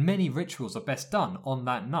 and many rituals are best done on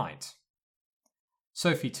that night.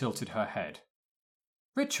 Sophie tilted her head.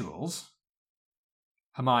 Rituals?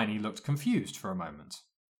 Hermione looked confused for a moment.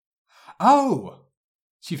 Oh!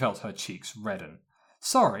 She felt her cheeks redden.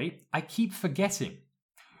 Sorry, I keep forgetting.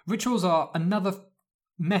 Rituals are another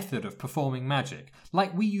method of performing magic.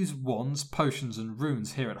 Like we use wands, potions, and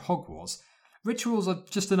runes here at Hogwarts, rituals are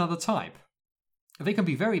just another type. They can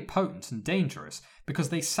be very potent and dangerous because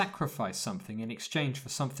they sacrifice something in exchange for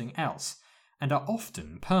something else, and are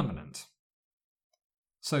often permanent.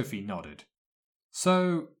 Sophie nodded.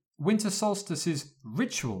 So, winter solstice is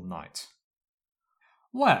ritual night?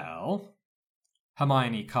 Well,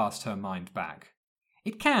 Hermione cast her mind back.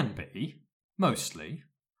 It can be, mostly.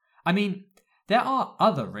 I mean, there are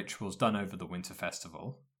other rituals done over the winter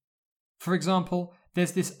festival. For example,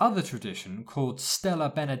 there's this other tradition called Stella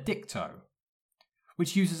Benedicto,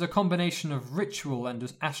 which uses a combination of ritual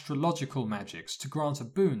and astrological magics to grant a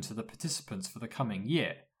boon to the participants for the coming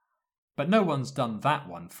year. But no one's done that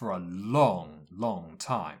one for a long, long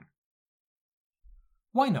time.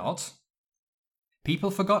 Why not?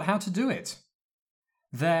 People forgot how to do it.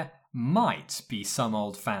 There might be some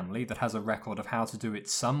old family that has a record of how to do it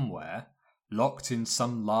somewhere, locked in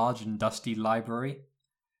some large and dusty library.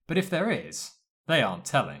 But if there is, they aren't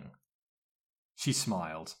telling. She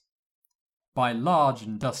smiled. By large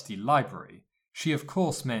and dusty library, she of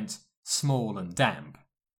course meant small and damp.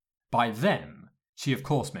 By them, she of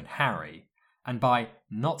course meant Harry, and by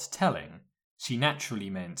not telling, she naturally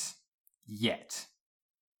meant yet.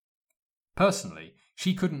 Personally,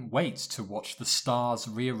 she couldn't wait to watch the stars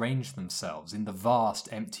rearrange themselves in the vast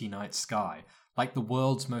empty night sky like the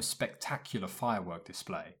world's most spectacular firework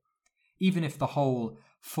display, even if the whole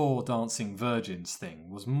 4 dancing virgins thing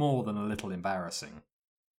was more than a little embarrassing.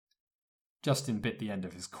 Justin bit the end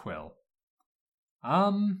of his quill.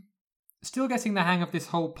 Still getting the hang of this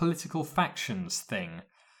whole political factions thing.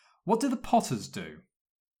 What do the Potters do?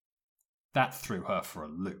 That threw her for a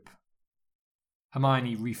loop.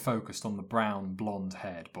 Hermione refocused on the brown,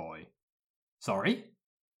 blonde-haired boy. Sorry?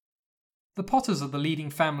 The Potters are the leading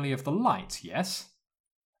family of the light, yes?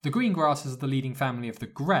 The Greengrasses are the leading family of the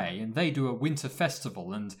grey, and they do a winter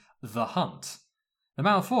festival and the hunt. The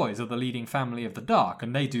Malfoys are the leading family of the dark,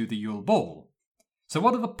 and they do the Yule Ball. So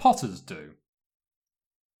what do the Potters do?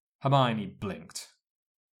 Hermione blinked.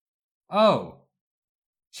 Oh.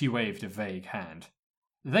 She waved a vague hand.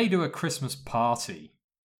 They do a Christmas party.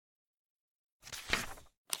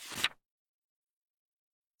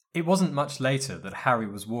 It wasn't much later that Harry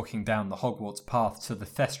was walking down the Hogwarts path to the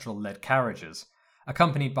Thestral-led carriages,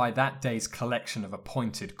 accompanied by that day's collection of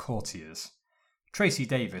appointed courtiers. Tracy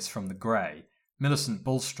Davis from the Grey, Millicent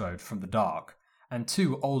Bulstrode from the Dark, and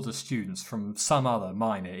 2 older students from some other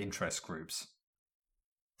minor interest groups.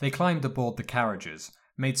 They climbed aboard the carriages,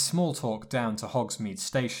 made small talk down to Hogsmeade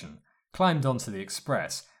Station, climbed onto the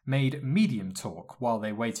express, made medium talk while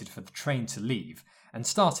they waited for the train to leave, and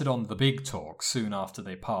started on the big talk soon after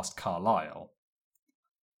they passed Carlisle.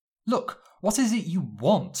 Look, what is it you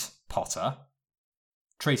want, Potter?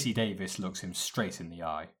 Tracy Davis looked him straight in the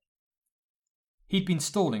eye. He'd been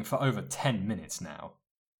stalling for over 10 minutes now.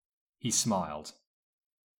 He smiled.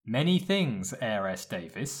 Many things, Heiress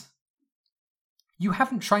Davis. You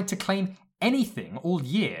haven't tried to claim anything all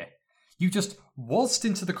year. You just waltzed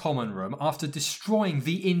into the common room after destroying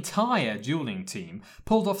the entire dueling team,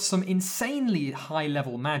 pulled off some insanely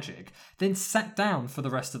high-level magic, then sat down for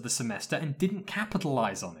the rest of the semester and didn't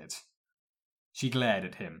capitalize on it. She glared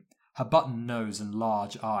at him, her button nose and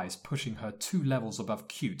large eyes pushing her 2 levels above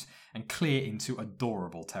cute and clear into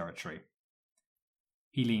adorable territory.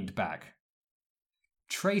 He leaned back.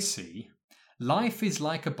 Tracy, life is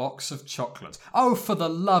like a box of chocolate. Oh, for the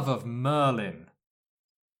love of Merlin!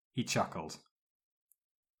 He chuckled.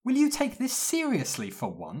 Will you take this seriously for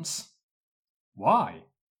once? Why?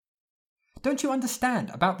 Don't you understand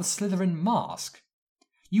about the Slytherin mask?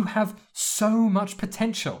 You have so much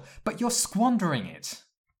potential, but you're squandering it.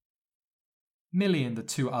 Millie and the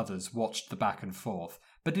 2 others watched the back and forth,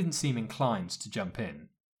 but didn't seem inclined to jump in.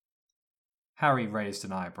 Harry raised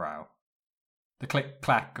an eyebrow. The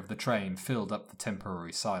click-clack of the train filled up the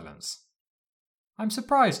temporary silence. I'm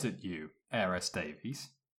surprised at you, Heiress Davies.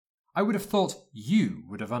 I would have thought you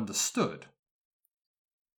would have understood.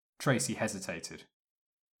 Tracy hesitated.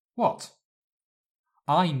 What?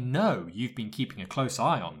 I know you've been keeping a close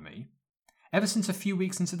eye on me, ever since a few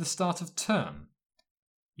weeks into the start of term.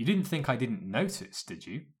 You didn't think I didn't notice, did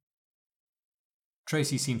you?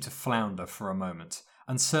 Tracy seemed to flounder for a moment,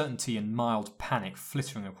 uncertainty and mild panic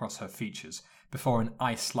flittering across her features before an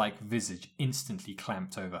ice-like visage instantly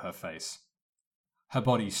clamped over her face. Her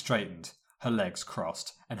body straightened, her legs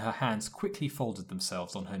crossed, and her hands quickly folded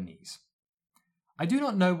themselves on her knees. "I do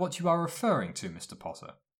not know what you are referring to, Mr.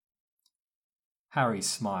 Potter." Harry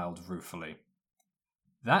smiled ruefully.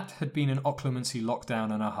 That had been an occlumency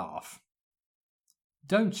lockdown and a half.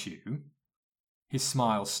 "Don't you?" His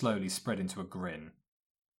smile slowly spread into a grin.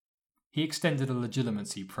 He extended a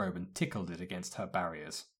legitimacy probe and tickled it against her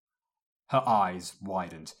barriers. Her eyes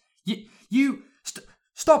widened.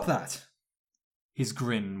 Stop that! His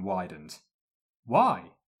grin widened.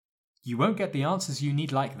 "Why? You won't get the answers you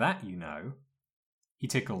need like that, you know." He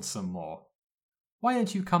tickled some more. "Why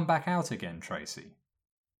don't you come back out again, Tracy?"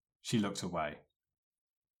 She looked away.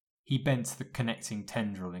 He bent the connecting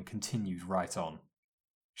tendril and continued right on.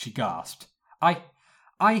 She gasped. I...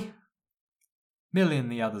 Millie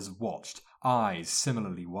and the others watched, eyes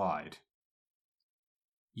similarly wide.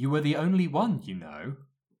 "You were the only one, you know.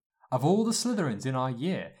 Of all the Slytherins in our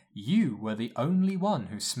year, you were the only one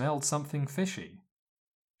who smelled something fishy.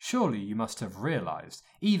 Surely you must have realized,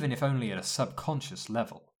 even if only at a subconscious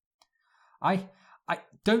level." I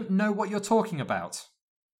don't know what you're talking about."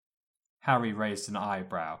 Harry raised an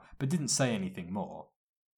eyebrow, but didn't say anything more.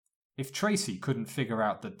 If Tracy couldn't figure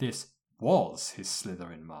out that this was his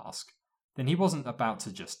Slytherin mask, then he wasn't about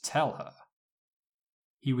to just tell her.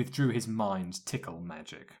 He withdrew his mind's tickle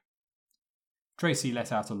magic. Tracy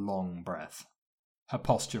let out a long breath. Her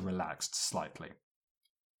posture relaxed slightly.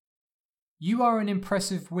 "You are an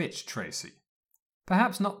impressive witch, Tracy.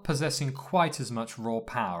 Perhaps not possessing quite as much raw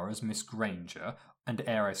power as Miss Granger and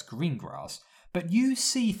Heiress Greengrass, but you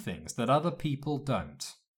see things that other people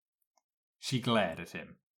don't." She glared at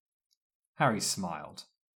him. Harry smiled.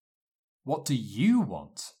 "What do you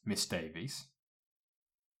want, Miss Davies?"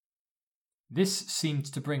 This seemed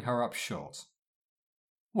to bring her up short.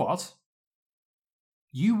 "What?"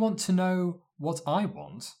 "You want to know what I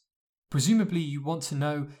want? Presumably you want to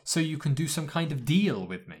know so you can do some kind of deal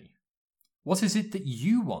with me. What is it that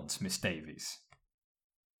you want, Miss Davies?"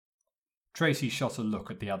 Tracy shot a look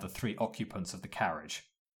at the other 3 occupants of the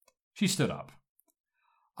carriage. She stood up.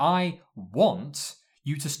 "I want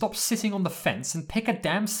you to stop sitting on the fence and pick a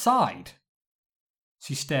damn side."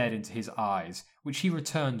 She stared into his eyes, which he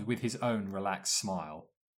returned with his own relaxed smile.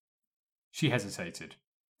 She hesitated.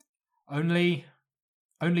 Only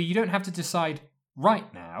you don't have to decide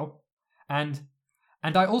right now, and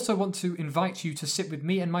I also want to invite you to sit with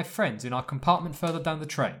me and my friends in our compartment further down the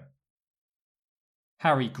train."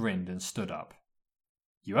 Harry grinned and stood up.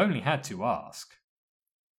 "You only had to ask."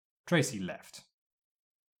 Tracy left.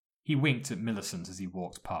 He winked at Millicent as he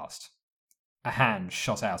walked past. A hand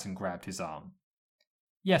shot out and grabbed his arm.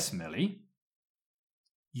 "Yes, Millie?"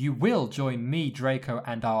 "You will join me, Draco,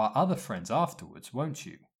 and our other friends afterwards, won't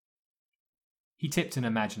you?" He tipped an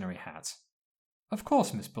imaginary hat. "Of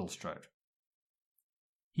course, Miss Bulstrode."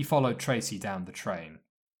 He followed Tracy down the train.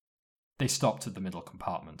 They stopped at the middle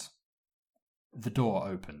compartment. The door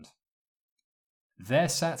opened. There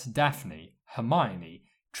sat Daphne, Hermione,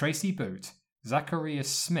 Tracy Boot, Zacharias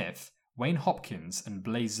Smith, Wayne Hopkins, and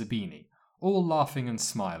Blaise Zabini, all laughing and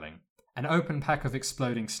smiling, an open pack of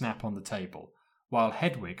exploding snap on the table, while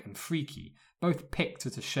Hedwig and Freaky both picked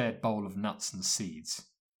at a shared bowl of nuts and seeds.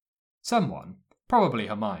 Someone, probably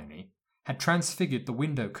Hermione, had transfigured the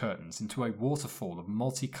window curtains into a waterfall of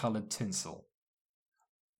multicoloured tinsel.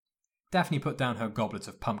 Daphne put down her goblet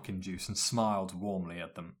of pumpkin juice and smiled warmly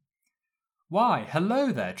at them. "Why,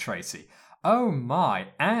 hello there, Tracy. Oh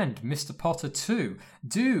my, and Mr. Potter too.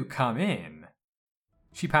 Do come in."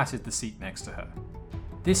 She patted the seat next to her.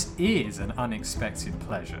 "This is an unexpected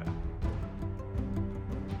pleasure."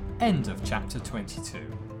 End of chapter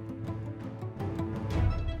 22.